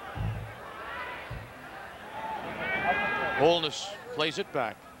 Holness plays it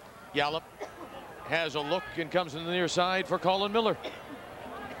back. Yallop has a look and comes in the near side for Colin Miller.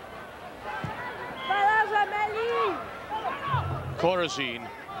 Corazine.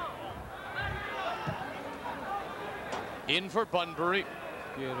 In for Bunbury.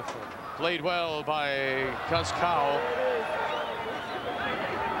 Beautiful. Played well by Cascao.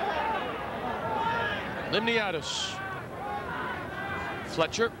 Limniadis.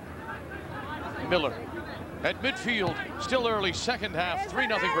 Fletcher. Miller. At midfield, still early, second half,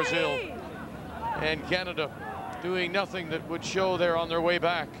 3-0 Brazil. And Canada doing nothing that would show they're on their way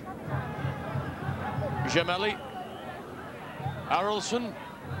back. Gemelli. Arlson.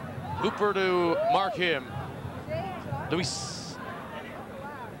 Hooper to mark him. Luis.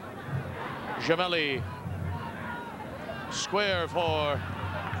 Gemelli. Square for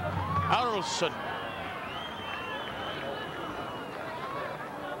Arlson.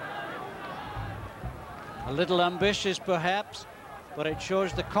 A little ambitious, perhaps, but it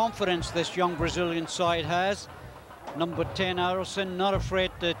shows the confidence this young Brazilian side has. Number 10, Arlson, not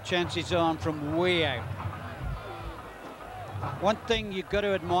afraid to chance his arm from way out. One thing you've got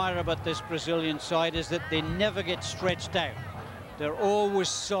to admire about this Brazilian side is that they never get stretched out. They're always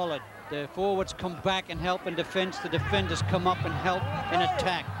solid. The forwards come back and help in defense. The defenders come up and help in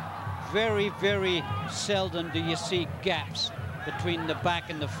attack. Very, very seldom do you see gaps between the back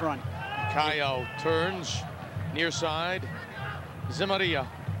and the front. Caio turns near side. Zé Maria.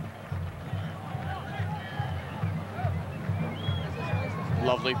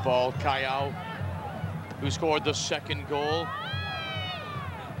 Lovely ball, Caio, who scored the second goal.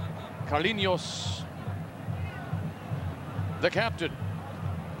 Carlinhos, the captain.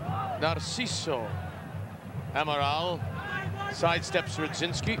 Narciso. Amaral sidesteps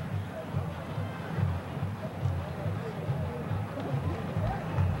Radzinski.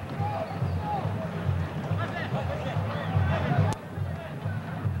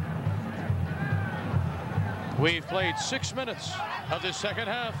 We've played 6 minutes of the second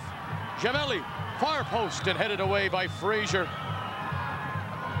half. Gemelli, far post and headed away by Fraser.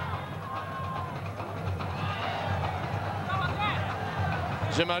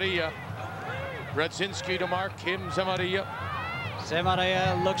 Zé Maria. Radzinski to mark him, Zé Maria. Zé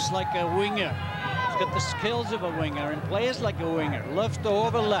Maria looks like a winger. He's got the skills of a winger and plays like a winger. Loves to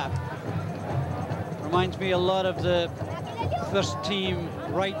overlap. Reminds me a lot of the first team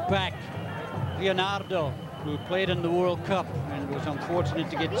right back, Leonardo, who played in the World Cup and was unfortunate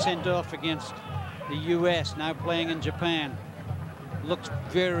to get sent off against the US, now playing in Japan. Looks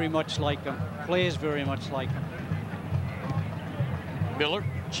very much like him, plays very much like him. Miller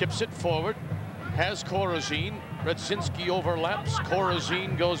chips it forward, has Corazine. Radzinski overlaps,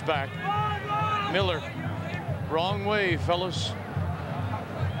 Corazine goes back. Miller, wrong way, fellas.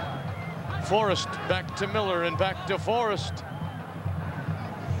 Forrest back to Miller and back to Forrest.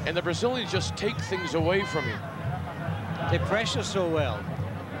 And the Brazilians just take things away from you. They pressure so well.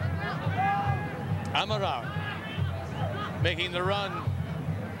 Amaral making the run.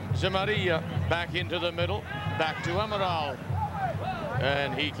 Zé Maria back into the middle, back to Amaral.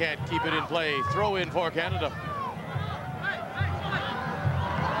 And he can't keep it in play. Throw in for Canada.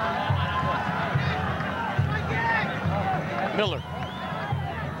 Miller.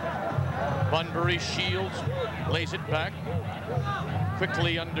 Bunbury shields, lays it back.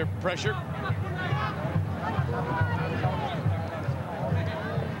 Quickly under pressure.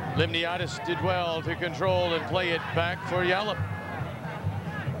 Limniadis did well to control and play it back for Yallop.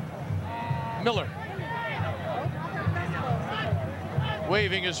 Miller.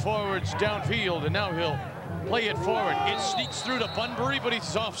 Waving his forwards downfield, and now he'll play it forward. It sneaks through to Bunbury, but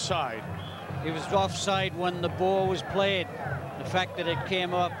he's offside. He was offside when the ball was played. The fact that it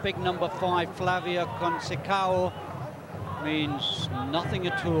came up, big number 5, Flavio Conceição, means nothing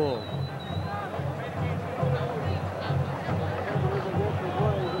at all.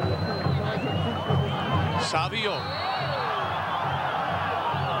 Savio.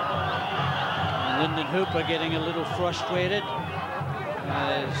 And Lyndon Hooper getting a little frustrated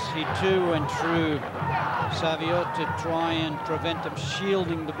as he too went through Savio to try and prevent him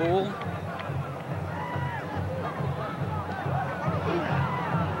shielding the ball.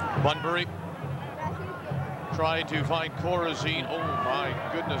 Bunbury trying to find Corazine. Oh my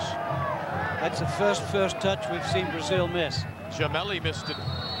goodness. That's the first touch we've seen Brazil miss. Gemelli missed it.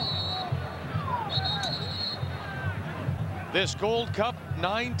 This Gold Cup,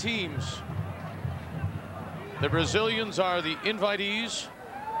 9 teams. The Brazilians are the invitees,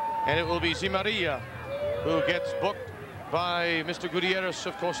 and it will be Zé Maria who gets booked by Mr. Gutierrez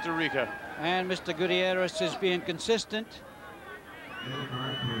of Costa Rica. And Mr. Gutierrez is being consistent.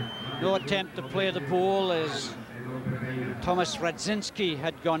 No attempt to play the ball as Tomasz Radzinski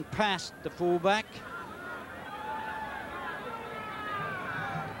had gone past the fullback.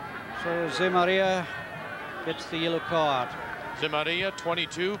 So Zé Maria gets the yellow card. Zé Maria,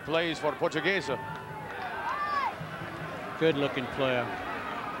 22, plays for Portuguesa. Good-looking player.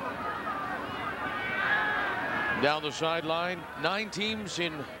 Down the sideline, 9 teams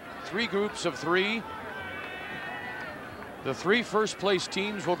in 3 groups of 3. The 3 first-place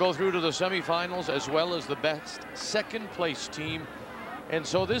teams will go through to the semifinals, as well as the best second-place team. And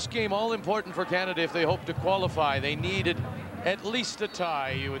so this game, all important for Canada if they hope to qualify. They needed at least a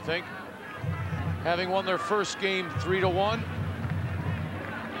tie, you would think. Having won their first game 3-1.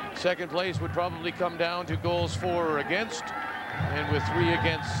 Second place would probably come down to goals for or against. And with 3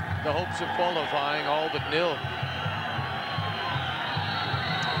 against, the hopes of qualifying all but nil.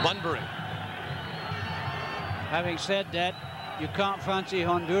 Bunbury. Having said that, you can't fancy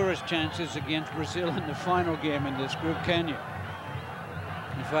Honduras' chances against Brazil in the final game in this group, can you?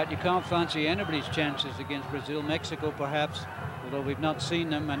 In fact, you can't fancy anybody's chances against Brazil. Mexico, perhaps, although we've not seen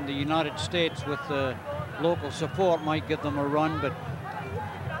them, and the United States with the local support might give them a run, but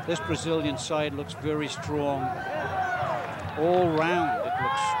this Brazilian side looks very strong. All round, it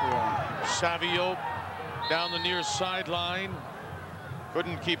looks strong. Savio down the near sideline.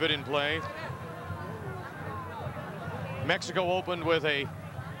 Couldn't keep it in play. Mexico opened with a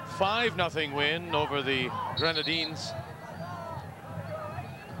 5-0 win over the Grenadines.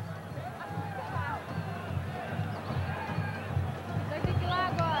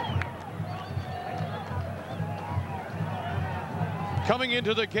 Coming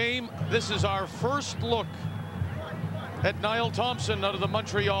into the game, this is our first look at Niall Thompson out of the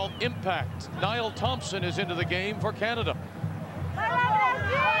Montreal Impact. Niall Thompson is into the game for Canada.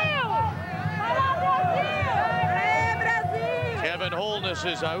 Kevin Holness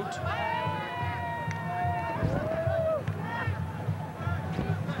is out.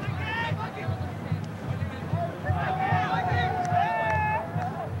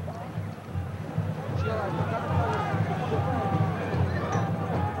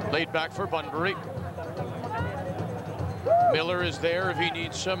 Laid back for Bunbury. Miller is there if he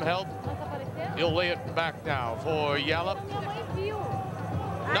needs some help. He'll lay it back now for Yallop.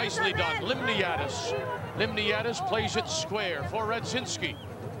 Nicely done, Limniadis. Limniadis plays it square for Radzinski.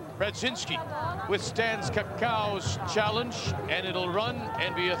 Radzinski withstands Cacau's challenge, and it'll run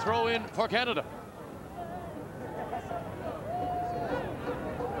and be a throw-in for Canada.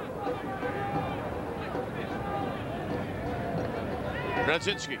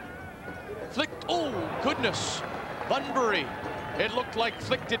 Radzinski flicked, oh goodness, Bunbury. It looked like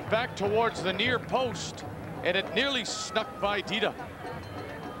flicked it back towards the near post, and it nearly snuck by Dida.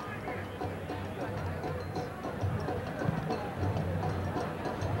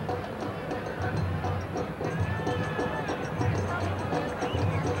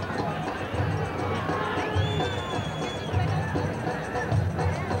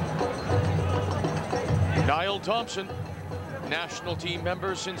 Niall Thompson, national team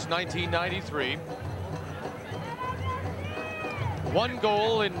member since 1993. 1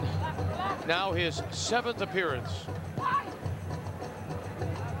 goal in now his 7th appearance.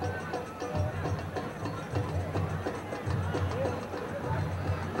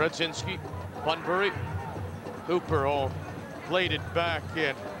 Radzinski, Bunbury, Hooper played it back,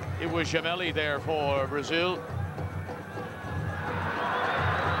 and it was Gemelli there for Brazil.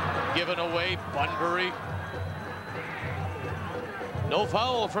 Given away, Bunbury. No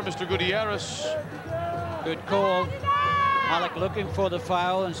foul for Mr. Gutierrez. Good call. Alec looking for the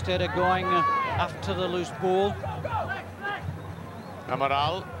foul instead of going after the loose ball.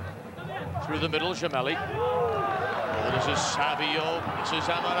 Amaral through the middle, Gemelli. Oh, this is Savio. This is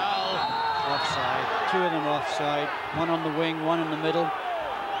Amaral. Offside. 2 of them offside. 1 on the wing, 1 in the middle.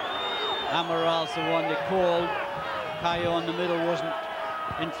 Amaral's the one they called. Caio in the middle wasn't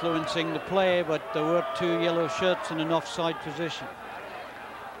influencing the play, but there were 2 yellow shirts in an offside position.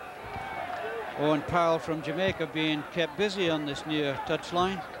 Owen Powell from Jamaica being kept busy on this near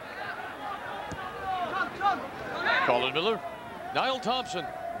touchline. Colin Miller, Niall Thompson.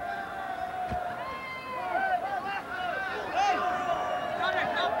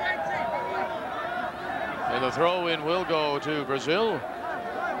 And the throw-in will go to Brazil.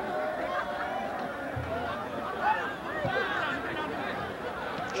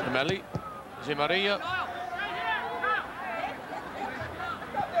 Gemelli, Zimaria.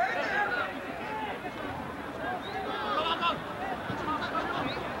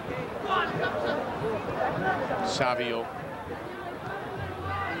 Savio.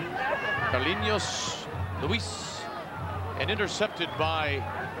 Carlinhos, Luis, and intercepted by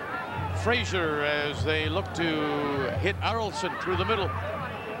Fraser as they look to hit Arlson through the middle.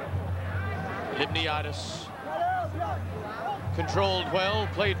 Limniadis controlled well,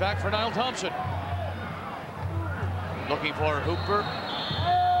 played back for Niall Thompson. Looking for Hooper.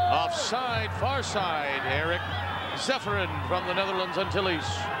 Offside, far side, Eric Zephyrin from the Netherlands Antilles.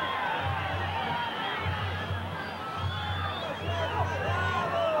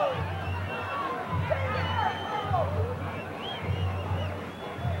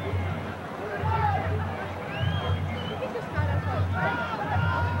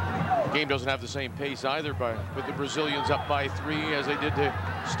 Game doesn't have the same pace either, with the Brazilians up by 3 as they did to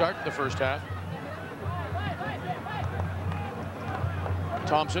start the first half.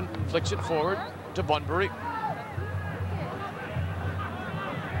 Thompson flicks it forward to Bunbury.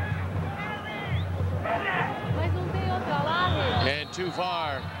 And too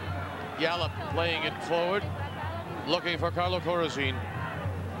far. Yallop playing it forward, looking for Carlo Corazin.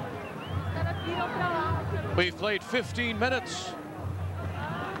 We've played 15 minutes.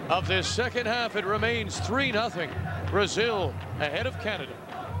 Of this second half, it remains 3-0. Brazil ahead of Canada.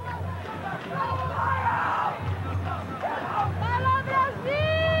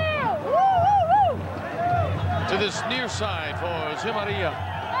 this near side for Zimaria.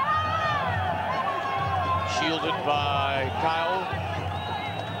 Shielded by Kyle.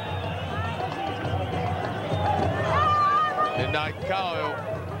 And now Kyle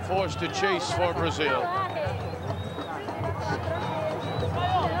forced to chase for Brazil.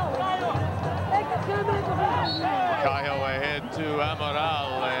 Caio ahead to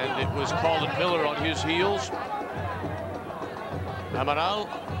Amaral, and it was Colin Miller on his heels. Amaral,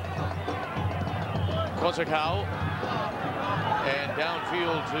 CONCACAF, and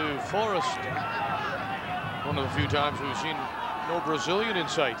downfield to Forrest. One of the few times we've seen no Brazilian in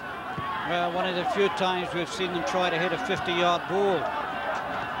sight. Well, one of the few times we've seen them try to hit a 50-yard ball.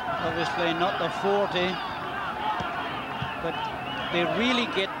 Obviously not the 40, but they really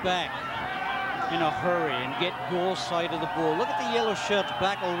get back in a hurry and get goal side of the ball. Look at the yellow shirts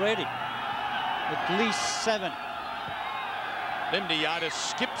back already. At least 7. Limniadis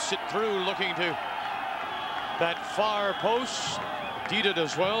skips it through, looking to that far post. Did it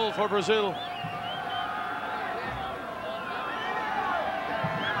as well for Brazil.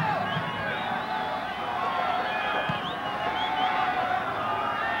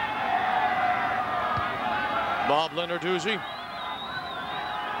 Bob Lenarduzzi.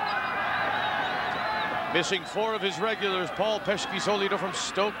 Missing 4 of his regulars. Paul Pesky-Solido from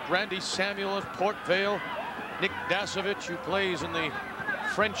Stoke, Randy Samuel of Port Vale, Nick Dasovic, who plays in the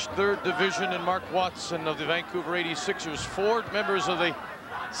French 3rd Division, and Mark Watson of the Vancouver 86ers. 4 members of the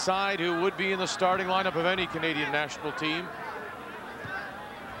side who would be in the starting lineup of any Canadian national team.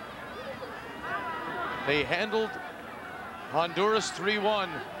 They handled Honduras 3-1,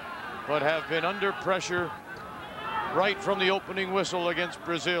 but have been under pressure right from the opening whistle against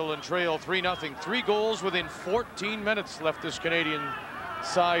Brazil and trail 3-0. 3 goals within 14 minutes left this Canadian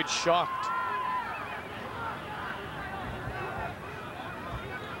side shocked.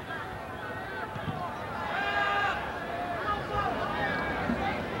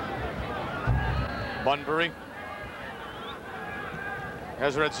 Bunbury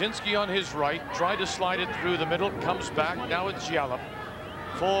has Radzinski on his right, tried to slide it through the middle, comes back. Now it's Jalop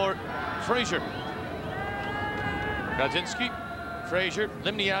for Fraser. Radzinski, Fraser,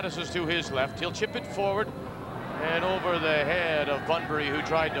 Limniadis is to his left. He'll chip it forward and over the head of Bunbury, who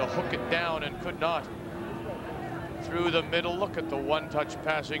tried to hook it down and could not. Through the middle, look at the one-touch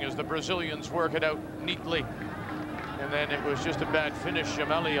passing as the Brazilians work it out neatly. And then it was just a bad finish,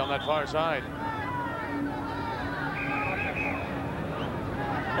 Jameli on that far side.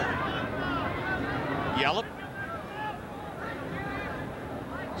 Jalop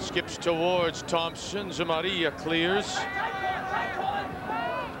skips towards Thompson. Zimaria clears.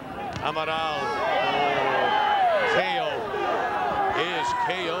 Amaral. KO is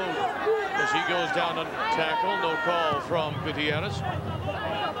KO'd as he goes down on tackle. No call from Gutierrez.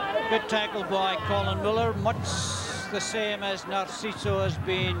 Good tackle by Colin Miller, much the same as Narciso has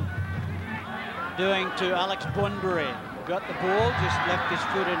been doing to Alex Bunbury. Got the ball, just left his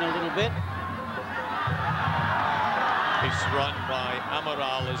foot in a little bit. Nice run by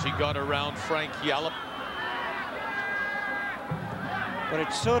Amaral as he got around Frank Jalop. But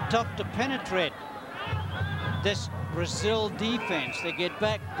it's so tough to penetrate this Brazil defense. They get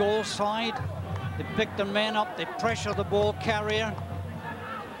back goal side, they pick the men up, they pressure the ball carrier.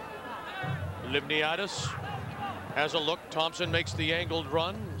 Limniadis has a look. Thompson makes the angled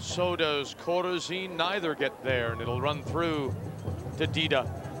run. So does Corazine. Neither get there, and it'll run through to Dida.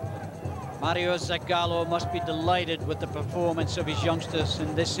 Mario Zagallo must be delighted with the performance of his youngsters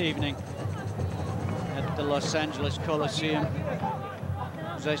in this evening at the Los Angeles Coliseum.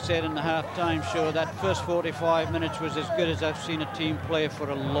 As I said in the halftime show, that first 45 minutes was as good as I've seen a team play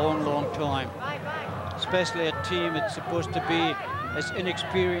for a long, long time. Especially a team that's supposed to be as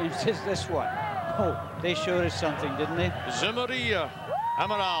inexperienced as this one. Oh, they showed us something, didn't they? Zimaria,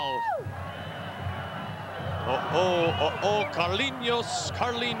 Amaral.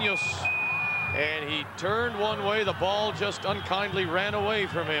 Carlinhos. And he turned one way. The ball just unkindly ran away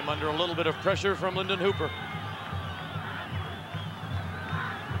from him under a little bit of pressure from Lyndon Hooper.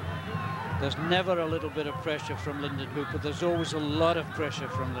 There's never a little bit of pressure from Lyndon Hooper. There's always a lot of pressure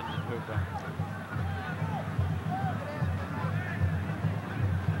from Lyndon Hooper.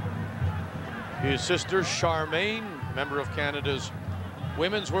 His sister Charmaine, member of Canada's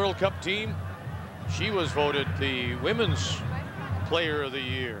Women's World Cup team, she was voted the Women's Player of the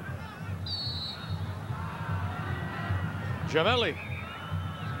Year. Jameli.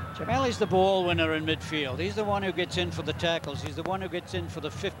 Jameli's the ball winner in midfield. He's the one who gets in for the tackles. He's the one who gets in for the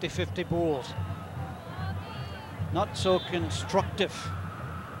 50-50 balls. Not so constructive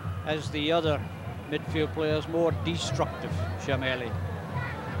as the other midfield players, more destructive, Jameli.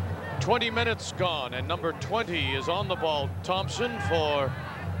 20 minutes gone, and number 20 is on the ball. Thompson for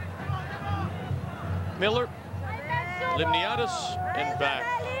Miller, Limniadis, and back.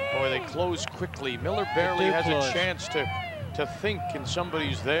 Boy, they close quickly. Miller barely has a chance to think, and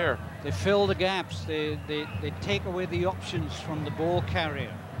somebody's there. They fill the gaps. They take away the options from the ball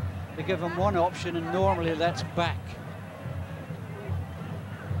carrier. They give him one option, and normally that's back.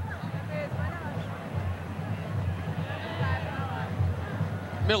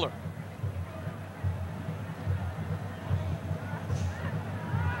 Miller.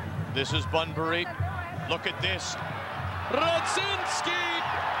 This is Bunbury. Look at this. Radzinski!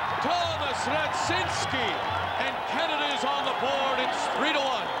 Tomasz Radzinski! And Canada is on the board. It's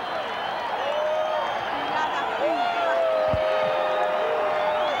 3-1.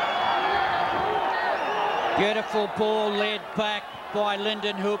 Beautiful ball laid back by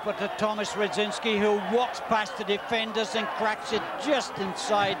Lyndon Hooper to Tomasz Radzinski, who walks past the defenders and cracks it just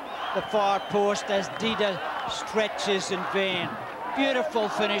inside the far post as Dida stretches in vain. Beautiful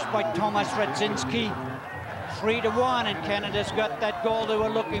finish by Tomasz Radzinski. 3-1, and Canada's got that goal they were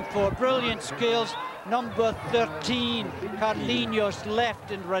looking for. Brilliant skills. Number 13, Carlinhos, left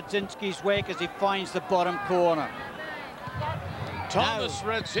in Radzinski's wake as he finds the bottom corner. Tomasz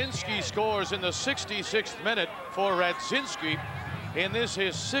Radzinski scores in the 66th minute for Radzinski. In this,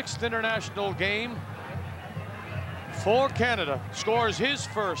 his 6th international game for Canada. Scores his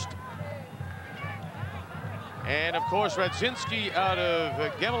first. And of course, Radzinski out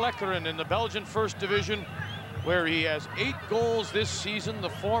of Gemmelekeren in the Belgian First Division, where he has 8 goals this season. The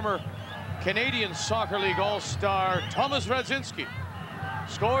former Canadian Soccer League All-Star Tomasz Radzinski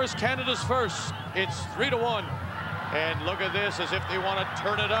scores Canada's first. It's 3-1. And look at this, as if they want to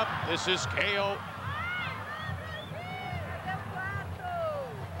turn it up. This is KO.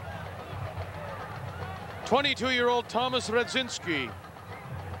 '22-year-old Tomasz Radzinski.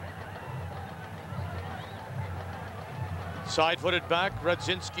 Side-footed back,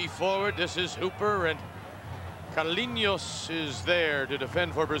 Radzinski forward. This is Hooper, and Carlinhos is there to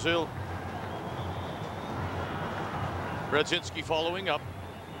defend for Brazil. Radzinski following up.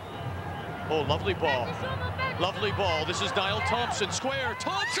 Oh, lovely ball. Lovely ball. This is Niall Thompson. Square.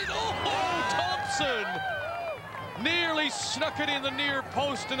 Thompson. Oh, Thompson! Nearly snuck it in the near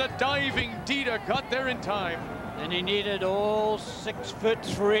post, and a diving Dida got there in time. And he needed all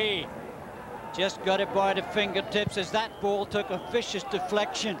 6'3". Just got it by the fingertips as that ball took a vicious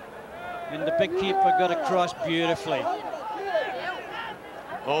deflection. And the big keeper got across beautifully.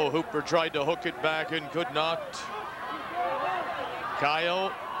 Oh, Hooper tried to hook it back and could not.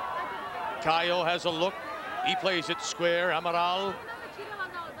 Caio has a look. He plays it square. Amaral.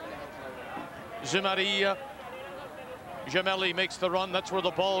 Zimaria. Gemelli makes the run. That's where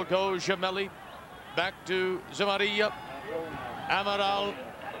the ball goes. Gemelli back to Zimaria. Amaral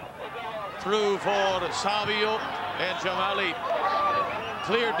through for Savio, and Gemelli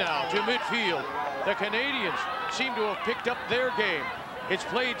cleared now to midfield. The Canadians seem to have picked up their game. It's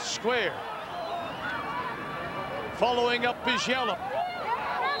played square. Following up is Yellow.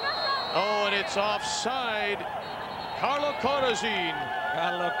 Oh, and it's offside. Carlo Corazin.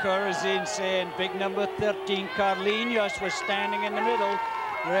 Carlo Corazin saying big number 13, Carlinhos, was standing in the middle.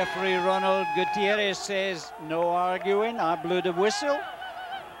 Referee Ronald Gutierrez says, no arguing, I blew the whistle.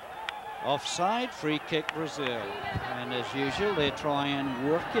 Offside, free kick Brazil. And as usual, they try and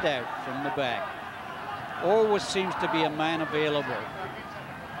work it out from the back. Always seems to be a man available,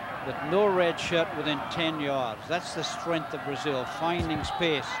 but no red shirt within 10 yards. That's the strength of Brazil, finding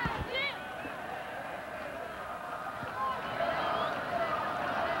space.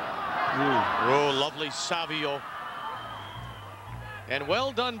 Oh, lovely Savio. And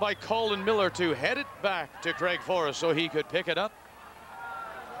well done by Colin Miller to head it back to Craig Forrest so he could pick it up.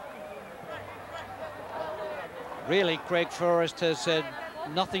 Really, Craig Forrest has had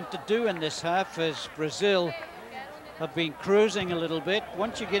nothing to do in this half as Brazil have been cruising a little bit.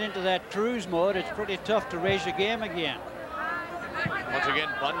 Once you get into that cruise mode, it's pretty tough to raise your game again. Once again,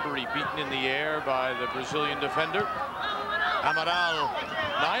 Bunbury beaten in the air by the Brazilian defender. Amaral.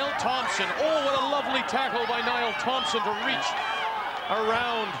 Niall Thompson. Oh, what a lovely tackle by Niall Thompson to reach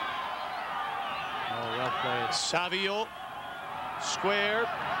around. Oh, well played. Savio. Square.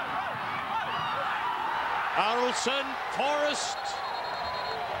 Arlson. Forrest.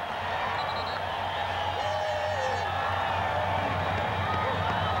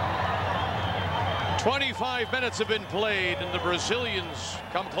 "25 minutes have been played, and the Brazilians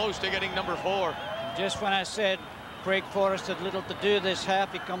come close to getting number 4. Just when I said Craig Forrest had little to do this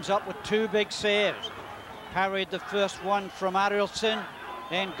half, he comes up with 2 big saves. Parried the first one from Arlson,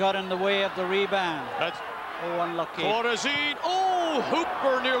 then got in the way of the rebound. That's unlucky. Corazin. Oh, Oh,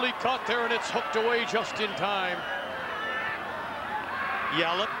 Hooper nearly caught there, and it's hooked away just in time.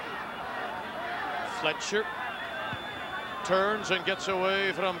 Yallop. Fletcher turns and gets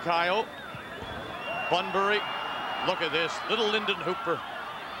away from Kyle. Bunbury. Look at this. Little Lyndon Hooper.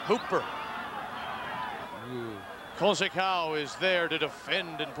 Hooper. CONCACAF is there to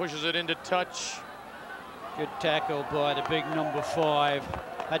defend and pushes it into touch. Good tackle by the big number 5.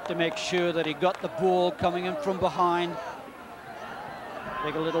 Had to make sure that he got the ball coming in from behind.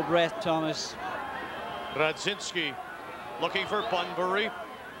 Take a little breath, Thomas. Radzinski looking for Bunbury.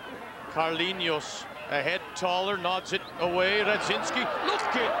 Carlinhos a head taller, nods it away. Radzinski, look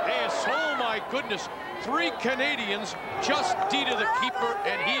at this. Oh my goodness. 3 Canadians just D to the keeper,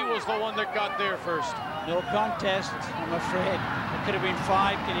 and he was the one that got there first. No contest, I'm afraid. There could have been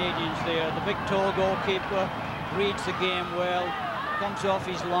 5 Canadians there. The big tall goalkeeper reads the game well, comes off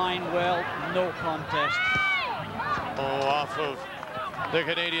his line well. No contest. Oh, off of the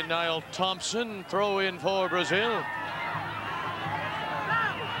Canadian Niall Thompson. Throw in for Brazil.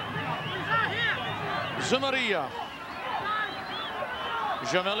 Zamaria.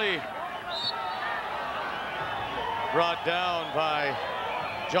 Jamelli. Brought down by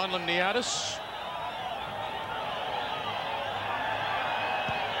John Limniadis.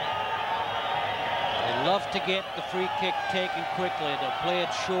 They love to get the free kick taken quickly. They'll play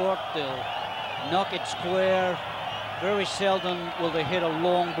it short, they'll knock it square. Very seldom will they hit a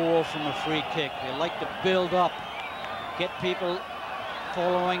long ball from a free kick. They like to build up, get people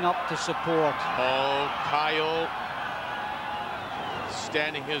following up to support. Oh, Kyle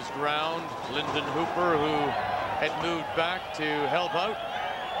standing his ground. Lyndon Hooper, who had moved back to help out.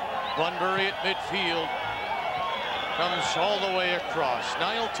 Bunbury at midfield. Comes all the way across.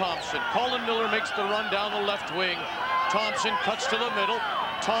 Niall Thompson. Colin Miller makes the run down the left wing. Thompson cuts to the middle.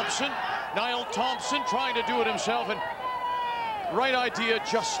 Thompson. Niall Thompson trying to do it himself, and right idea,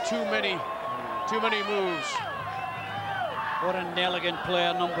 just too many moves. What an elegant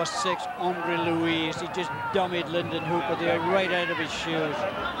player, number 6, Andre Louise. He just dummied Lyndon Hooper there right out of his shoes.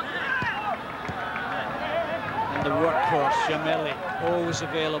 And the workhorse, Jamelli, always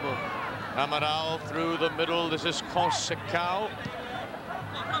available. Amaral through the middle. This is CONCACAF.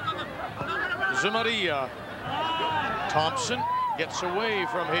 Zamaria. Thompson gets away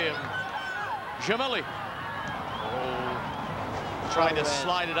from him. Jamelli. Oh, trying to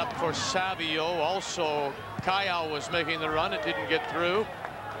slide it up for Savio. Also, Kaya was making the run. It didn't get through.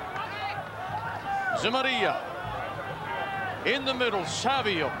 Zamaria. In the middle,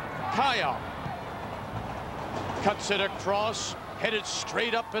 Savio. Kaya. Cuts it across. Headed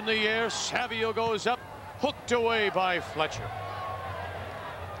straight up in the air. Savio goes up. Hooked away by Fletcher.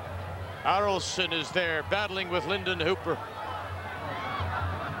 Arolson is there battling with Lyndon Hooper.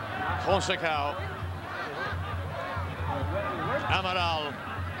 CONCACAF. Amaral.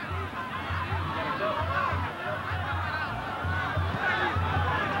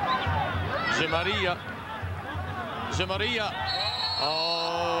 Zamaria. Zamaria.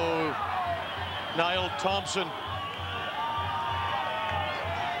 Oh, Niall Thompson.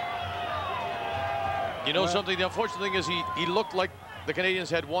 You know something, the unfortunate thing is he looked like the Canadians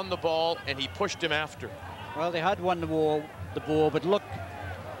had won the ball and he pushed him after. Well, they had won the ball, but look,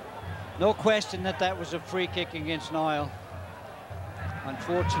 no question that was a free kick against Niall.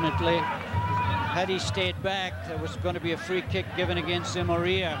 Unfortunately, had he stayed back, there was going to be a free kick given against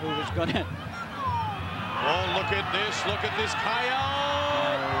Zamaria, who was going to... Oh, look at this, Kaya!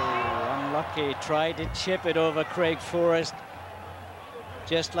 Oh, unlucky, tried to chip it over Craig Forrest.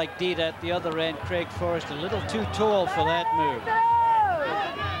 Just like Dita at the other end, Craig Forrest a little too tall for that move.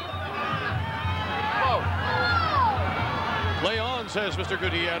 Play on, says Mr.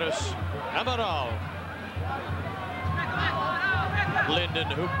 Gutierrez. Amaral. Lyndon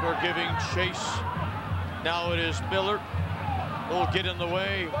Hooper giving chase. Now it is Miller. Will get in the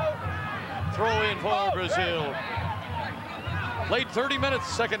way. Throw in for Brazil. Played 30 minutes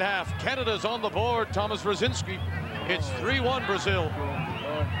second half. Canada's on the board. Tomasz Radzinski. It's 3-1 Brazil.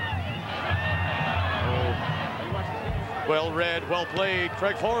 Well read, well played,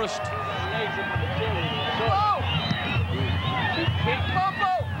 Craig Forrest.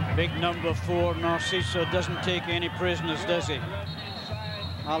 Big number 4, Narciso doesn't take any prisoners, does he?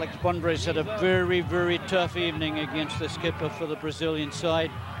 Alex Bunbury's had a very, very tough evening against the skipper for the Brazilian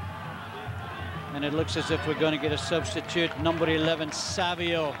side. And it looks as if we're going to get a substitute. Number 11,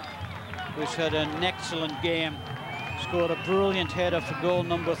 Savio, who's had an excellent game. Scored a brilliant header for goal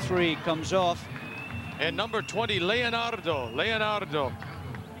number 3, comes off. And number 20, Leonardo.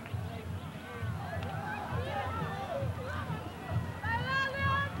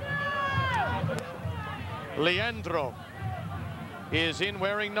 Leandro. is in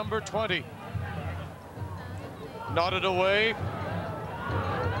wearing number 20. Nodded away.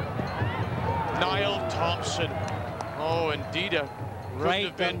 Niall Thompson. Oh, indeed.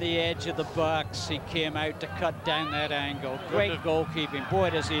 Right on the edge of the box, he came out to cut down that angle. Great goalkeeping. Boy,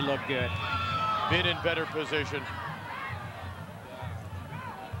 does he look good. Been in better position.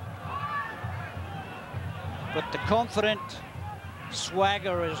 But the confident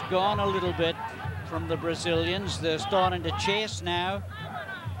swagger has gone a little bit from the Brazilians. They're starting to chase now,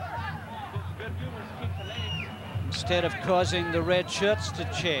 instead of causing the red shirts to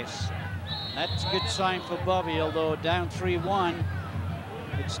chase. That's a good sign for Bobby, although down 3-1,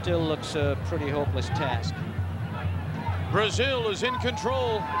 it still looks a pretty hopeless task. Brazil is in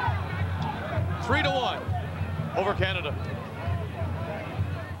control, 3-1 over Canada.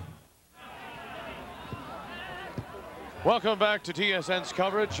 Welcome back to TSN's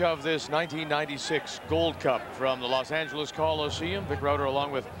coverage of this 1996 Gold Cup from the Los Angeles Coliseum. Vic Rauter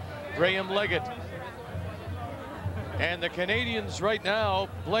along with Graham Leggett. And the Canadians right now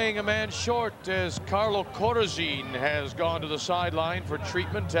playing a man short as Carlo Corazin has gone to the sideline for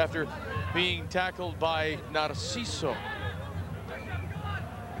treatment after being tackled by Narciso.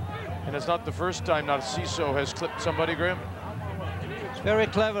 And it's not the first time Narciso has clipped somebody, Graham. He's very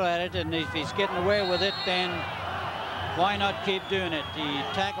clever at it, and if he's getting away with it, then why not keep doing it? He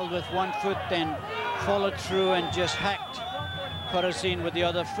tackled with one foot, then followed through and just hacked Corazin with the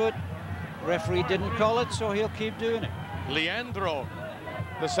other foot. Referee didn't call it, so he'll keep doing it. Leandro,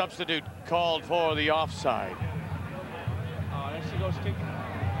 the substitute, called for the offside. Oh, there she goes kicking.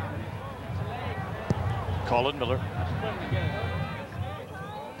 Colin Miller.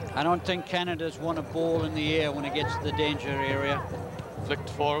 I don't think Canada's won a ball in the air when it gets to the danger area. Flicked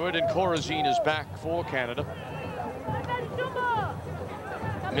forward, and Corazin is back for Canada.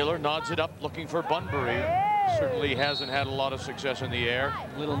 Miller nods it up, looking for Bunbury. Certainly hasn't had a lot of success in the air.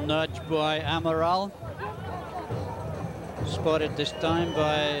 Little nudge by Amaral. Spotted this time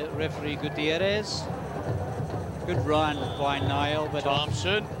by referee Gutierrez. Good run by Niall, but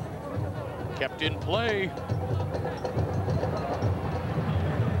Thompson kept in play.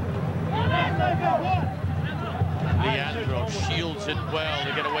 Leandro shields it well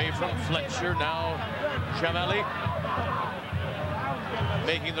to get away from Fletcher. Now Jamali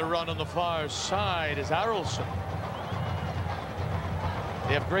making the run on the far side is Arelson.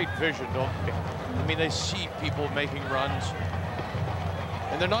 They have great vision, don't they? I mean, they see people making runs,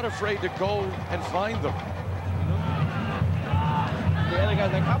 and they're not afraid to go and find them. The other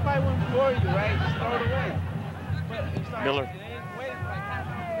guy's like, I'll buy one for you, right? Just throw it away. Miller.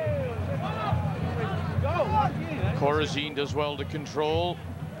 Corazin does well to control.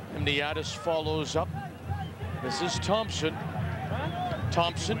 Mniadis follows up. This is Thompson.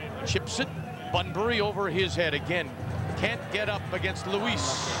 Thompson chips it. Bunbury over his head again. Can't get up against Luis.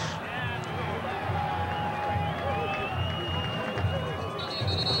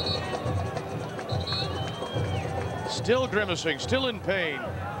 Still grimacing, still in pain.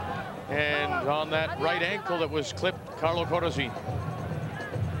 And on that right ankle that was clipped, Carlo Corazin.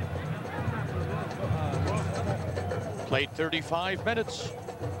 Played 35 minutes.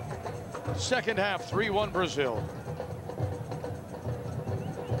 Second half, 3-1 Brazil.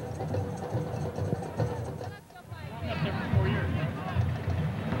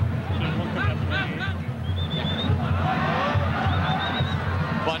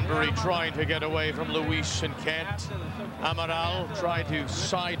 Bunbury trying to get away from Luis and can't. Amaral tried to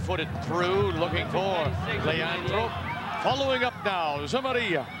side foot it through, looking for Leandro. Following up now,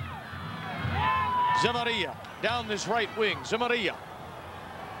 Zamaria. Zamaria down this right wing, Zamaria.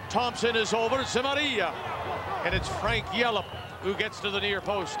 Thompson is over, Zamaria. And it's Frank Yellop who gets to the near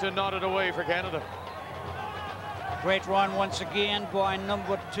post to nod it away for Canada. Great run once again by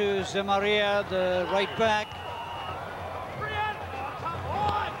number 2, Zamaria, the right back.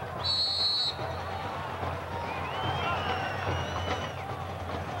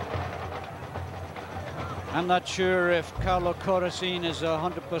 I'm not sure if Carlo Corazin is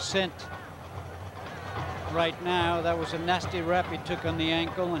 100% right now. That was a nasty rap he took on the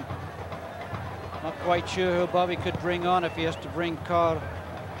ankle, and not quite sure who Bobby could bring on if he has to bring Carlo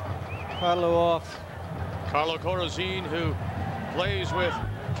off. Carlo Corazin, who plays with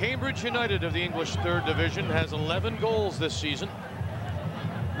Cambridge United of the English 3rd Division, has 11 goals this season.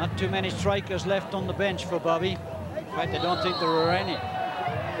 Not too many strikers left on the bench for Bobby. In fact, I don't think there were any.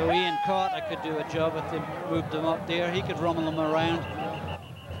 Though Ian Carter could do a job if they moved him up there. He could rumble them around.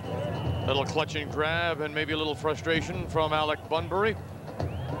 Little clutch and grab and maybe a little frustration from Alec Bunbury.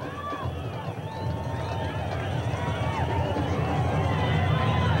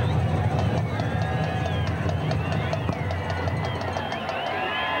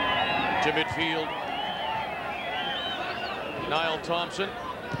 To midfield. Niall Thompson.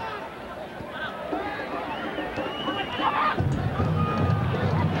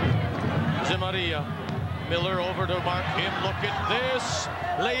 Maria. Miller over to mark him. Look at this.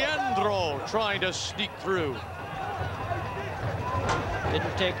 Leandro trying to sneak through.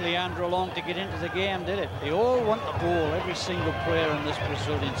 Didn't take Leandro long to get into the game, did it? They all want the ball. Every single player on this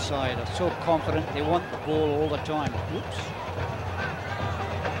Brazilian side are so confident they want the ball all the time. Oops.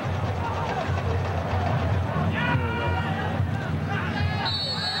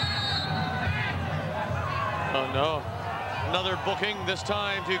 Oh no. Another booking, this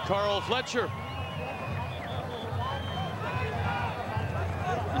time to Carl Fletcher.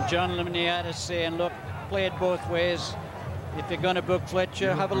 And John Limniatis saying, look, play it both ways. If you're going to book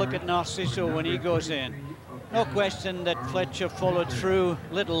Fletcher, have a look at Narciso when he goes in. No question that Fletcher followed through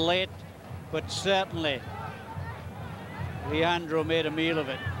a little late, but certainly Leandro made a meal of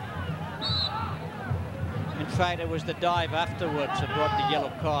it. In fact, it was the dive afterwards that brought the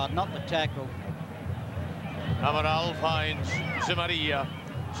yellow card, not the tackle. Amaral finds Zemaria.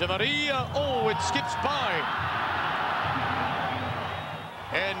 Zemaria, oh, it skips by.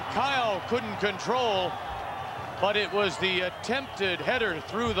 And Kyle couldn't control, but it was the attempted header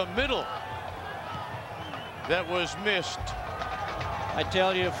through the middle that was missed. I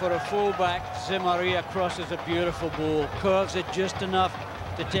tell you, for a fullback, Zemaria crosses a beautiful ball, curves it just enough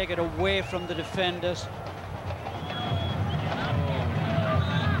to take it away from the defenders.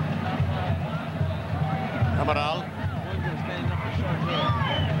 Amaral.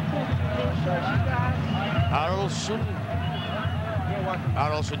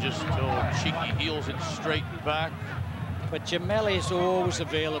 Arolson just cheeky heels it straight back. But Gemelli's always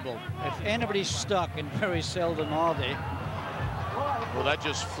available. If anybody's stuck, and very seldom are they. Well, that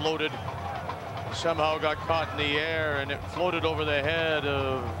just floated. Somehow got caught in the air, and it floated over the head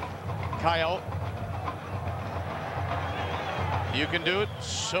of Kyle. You can do it,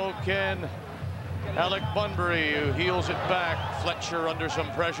 so can Alec Bunbury, who heels it back. Fletcher under some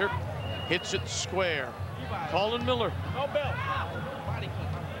pressure, hits it square. Colin Miller.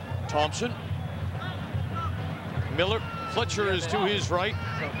 Thompson. Miller. Fletcher is to his right.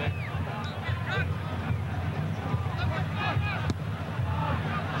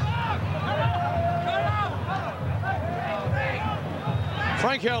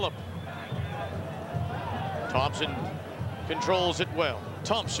 Frank Yallop. Thompson controls it well.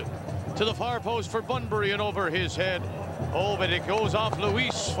 Thompson to the far post for Bunbury and over his head. Oh, but it goes off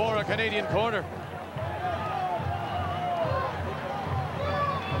Luis for a Canadian corner.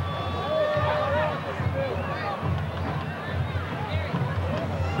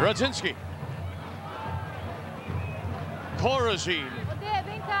 Radzinski. Corazine.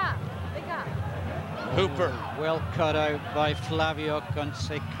 Hooper. Well cut out by Flavio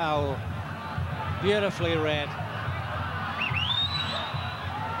Conceição. Beautifully read.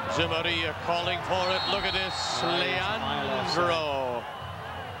 Zemaria calling for it. Look at this. Leandro.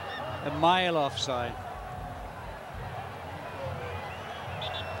 A mile offside.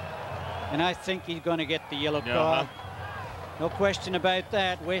 And I think he's going to get the yellow card. No question about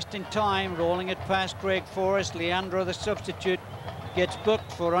that. Wasting time, rolling it past Craig Forrest. Leandro, the substitute, gets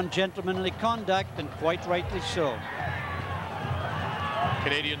booked for ungentlemanly conduct, and quite rightly so.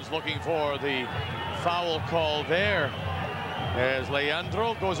 Canadians looking for the foul call there as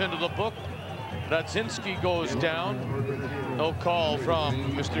Leandro goes into the book. Radzinski goes down. No call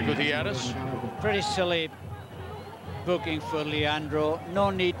from Mr. Gutierrez. Pretty silly booking for Leandro. No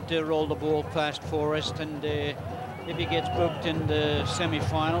need to roll the ball past Forrest, and if he gets booked in the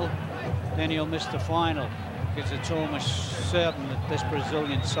semi-final, then he'll miss the final, because it's almost certain that this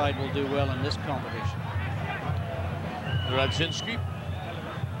Brazilian side will do well in this competition. Radzinski.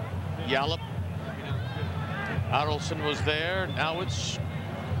 Yallop. Arolson was there. Now it's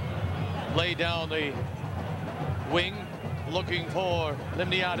lay down the wing, looking for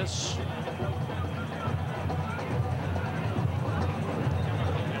Limniatis.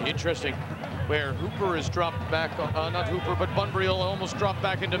 Interesting, where Hooper is dropped back, not Hooper, but Bunbury almost dropped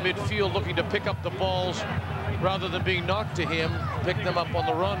back into midfield, looking to pick up the balls rather than being knocked to him, pick them up on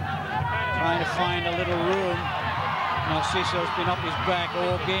the run. Trying to find a little room. Narciso's been up his back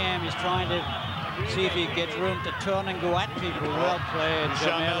all game. He's trying to see if he gets room to turn and go at people. Well played,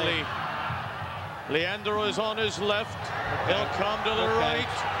 Gemelli. Leandro is on his left. He'll come to the right.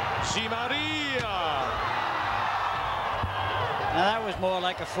 Zemaria. Now that was more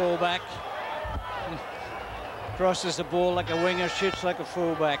like a fullback. Crosses the ball like a winger, shoots like a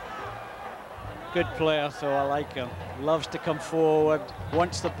fullback. Good player, though. I like him. Loves to come forward,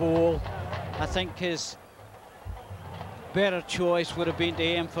 wants the ball. I think his better choice would have been to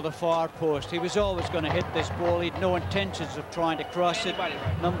aim for the far post. He was always going to hit this ball. He'd no intentions of trying to cross it.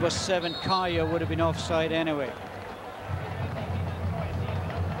 Number 7, Kaya, would have been offside anyway.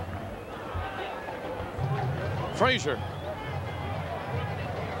 Fraser.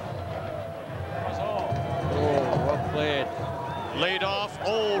 Oh, well played. Laid off.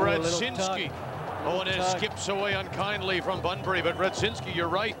 Oh, Radzinski. Oh, and it skips away unkindly from Bunbury. But Radzinski, you're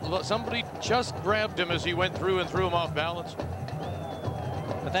right. Somebody just grabbed him as he went through and threw him off balance.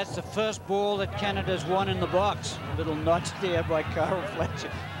 But that's the first ball that Canada's won in the box. A little nudge there by Carl Fletcher.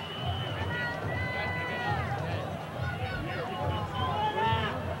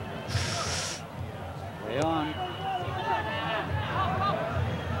 Way on.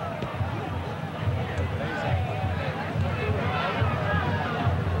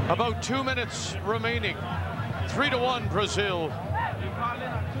 About 2 minutes remaining. 3-1 Brazil.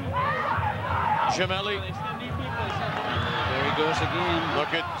 Gemelli. There he goes again.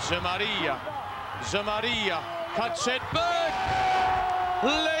 Look at Zemaria. Zemaria cuts it back.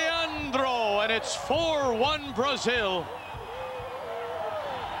 Leandro, and it's 4-1 Brazil.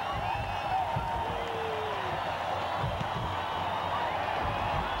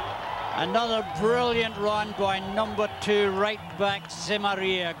 Another brilliant run by number 2 right back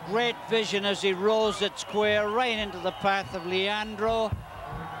Zemaria. Great vision as he rolls it square right into the path of Leandro.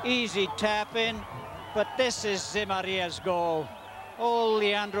 Easy tap in, but this is Zemaria's goal. All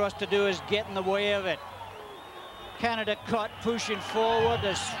Leandro has to do is get in the way of it. Canada caught pushing forward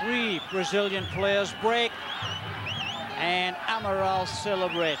as 3 Brazilian players break, and Amaral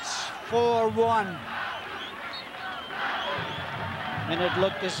celebrates. 4-1. And it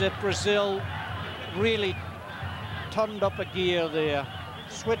looked as if Brazil really turned up a gear there,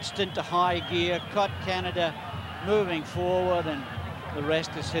 switched into high gear, caught Canada moving forward, and the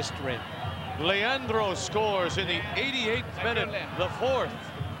rest is history. Leandro scores in the 88th minute, the 4th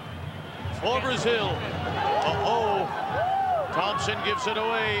for Brazil. Uh-oh. Thompson gives it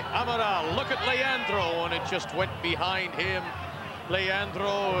away. Amaral, look at Leandro, and it just went behind him.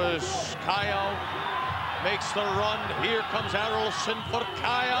 Leandro is Kyle. Makes the run. Here comes Arolsen for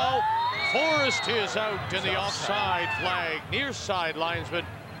Kyle. Forrest is out in the offside flag. Near side linesman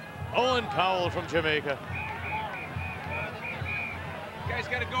Owen Powell from Jamaica. You guys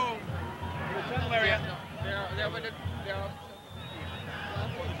got to go. In the tunnel area.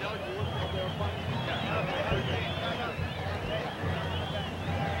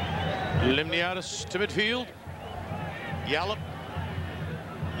 Limniadis to midfield. Yallop.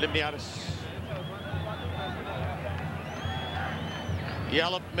 Limniadis.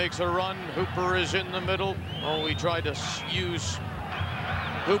 Yallop makes a run. Hooper is in the middle. Oh, he tried to use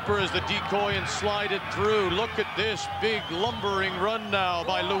Hooper as the decoy and slide it through. Look at this big lumbering run now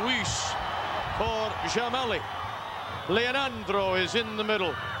by Luis for Gemelli. Leandro is in the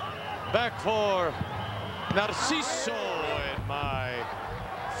middle. Back for Narciso. And my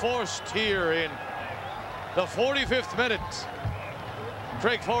forced here in the 45th minute.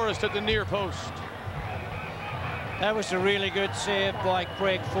 Craig Forrest at the near post. That was a really good save by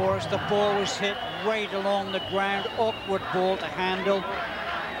Craig Forrest. The ball was hit right along the ground. Awkward ball to handle.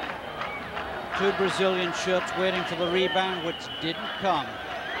 2 Brazilian shots waiting for the rebound, which didn't come.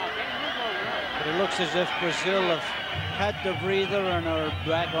 But it looks as if Brazil have had the breather and are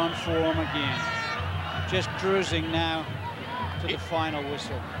back on form again. Just cruising now to the final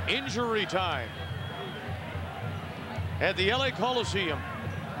whistle. Injury time at the LA Coliseum.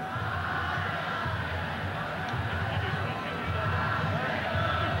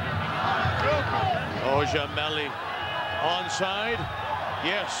 Oh, Gemelli onside.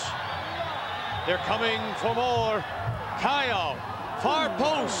 Yes. They're coming for more. Kyle, far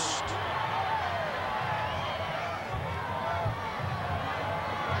post.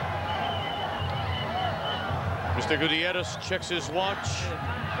 Mr. Gutierrez checks his watch.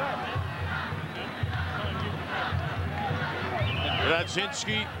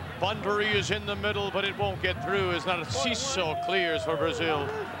 Radzinski, Bunbury is in the middle, but it won't get through as Narciso clears for Brazil.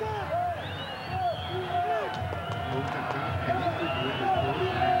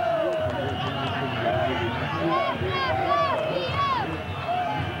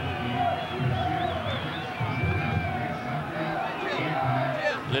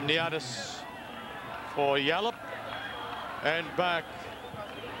 Limniadis for Yallop, and back.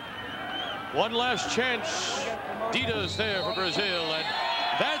 One last chance. Dida's there for Brazil, and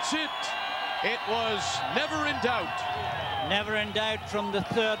that's it. It was never in doubt. Never in doubt from the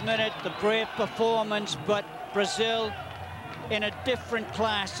 3rd minute. The brave performance, but Brazil in a different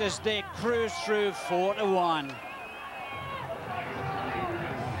class as they cruise through 4-1.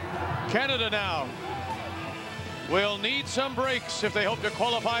 Canada now will need some breaks if they hope to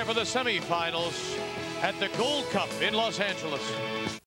qualify for the semifinals at the Gold Cup in Los Angeles.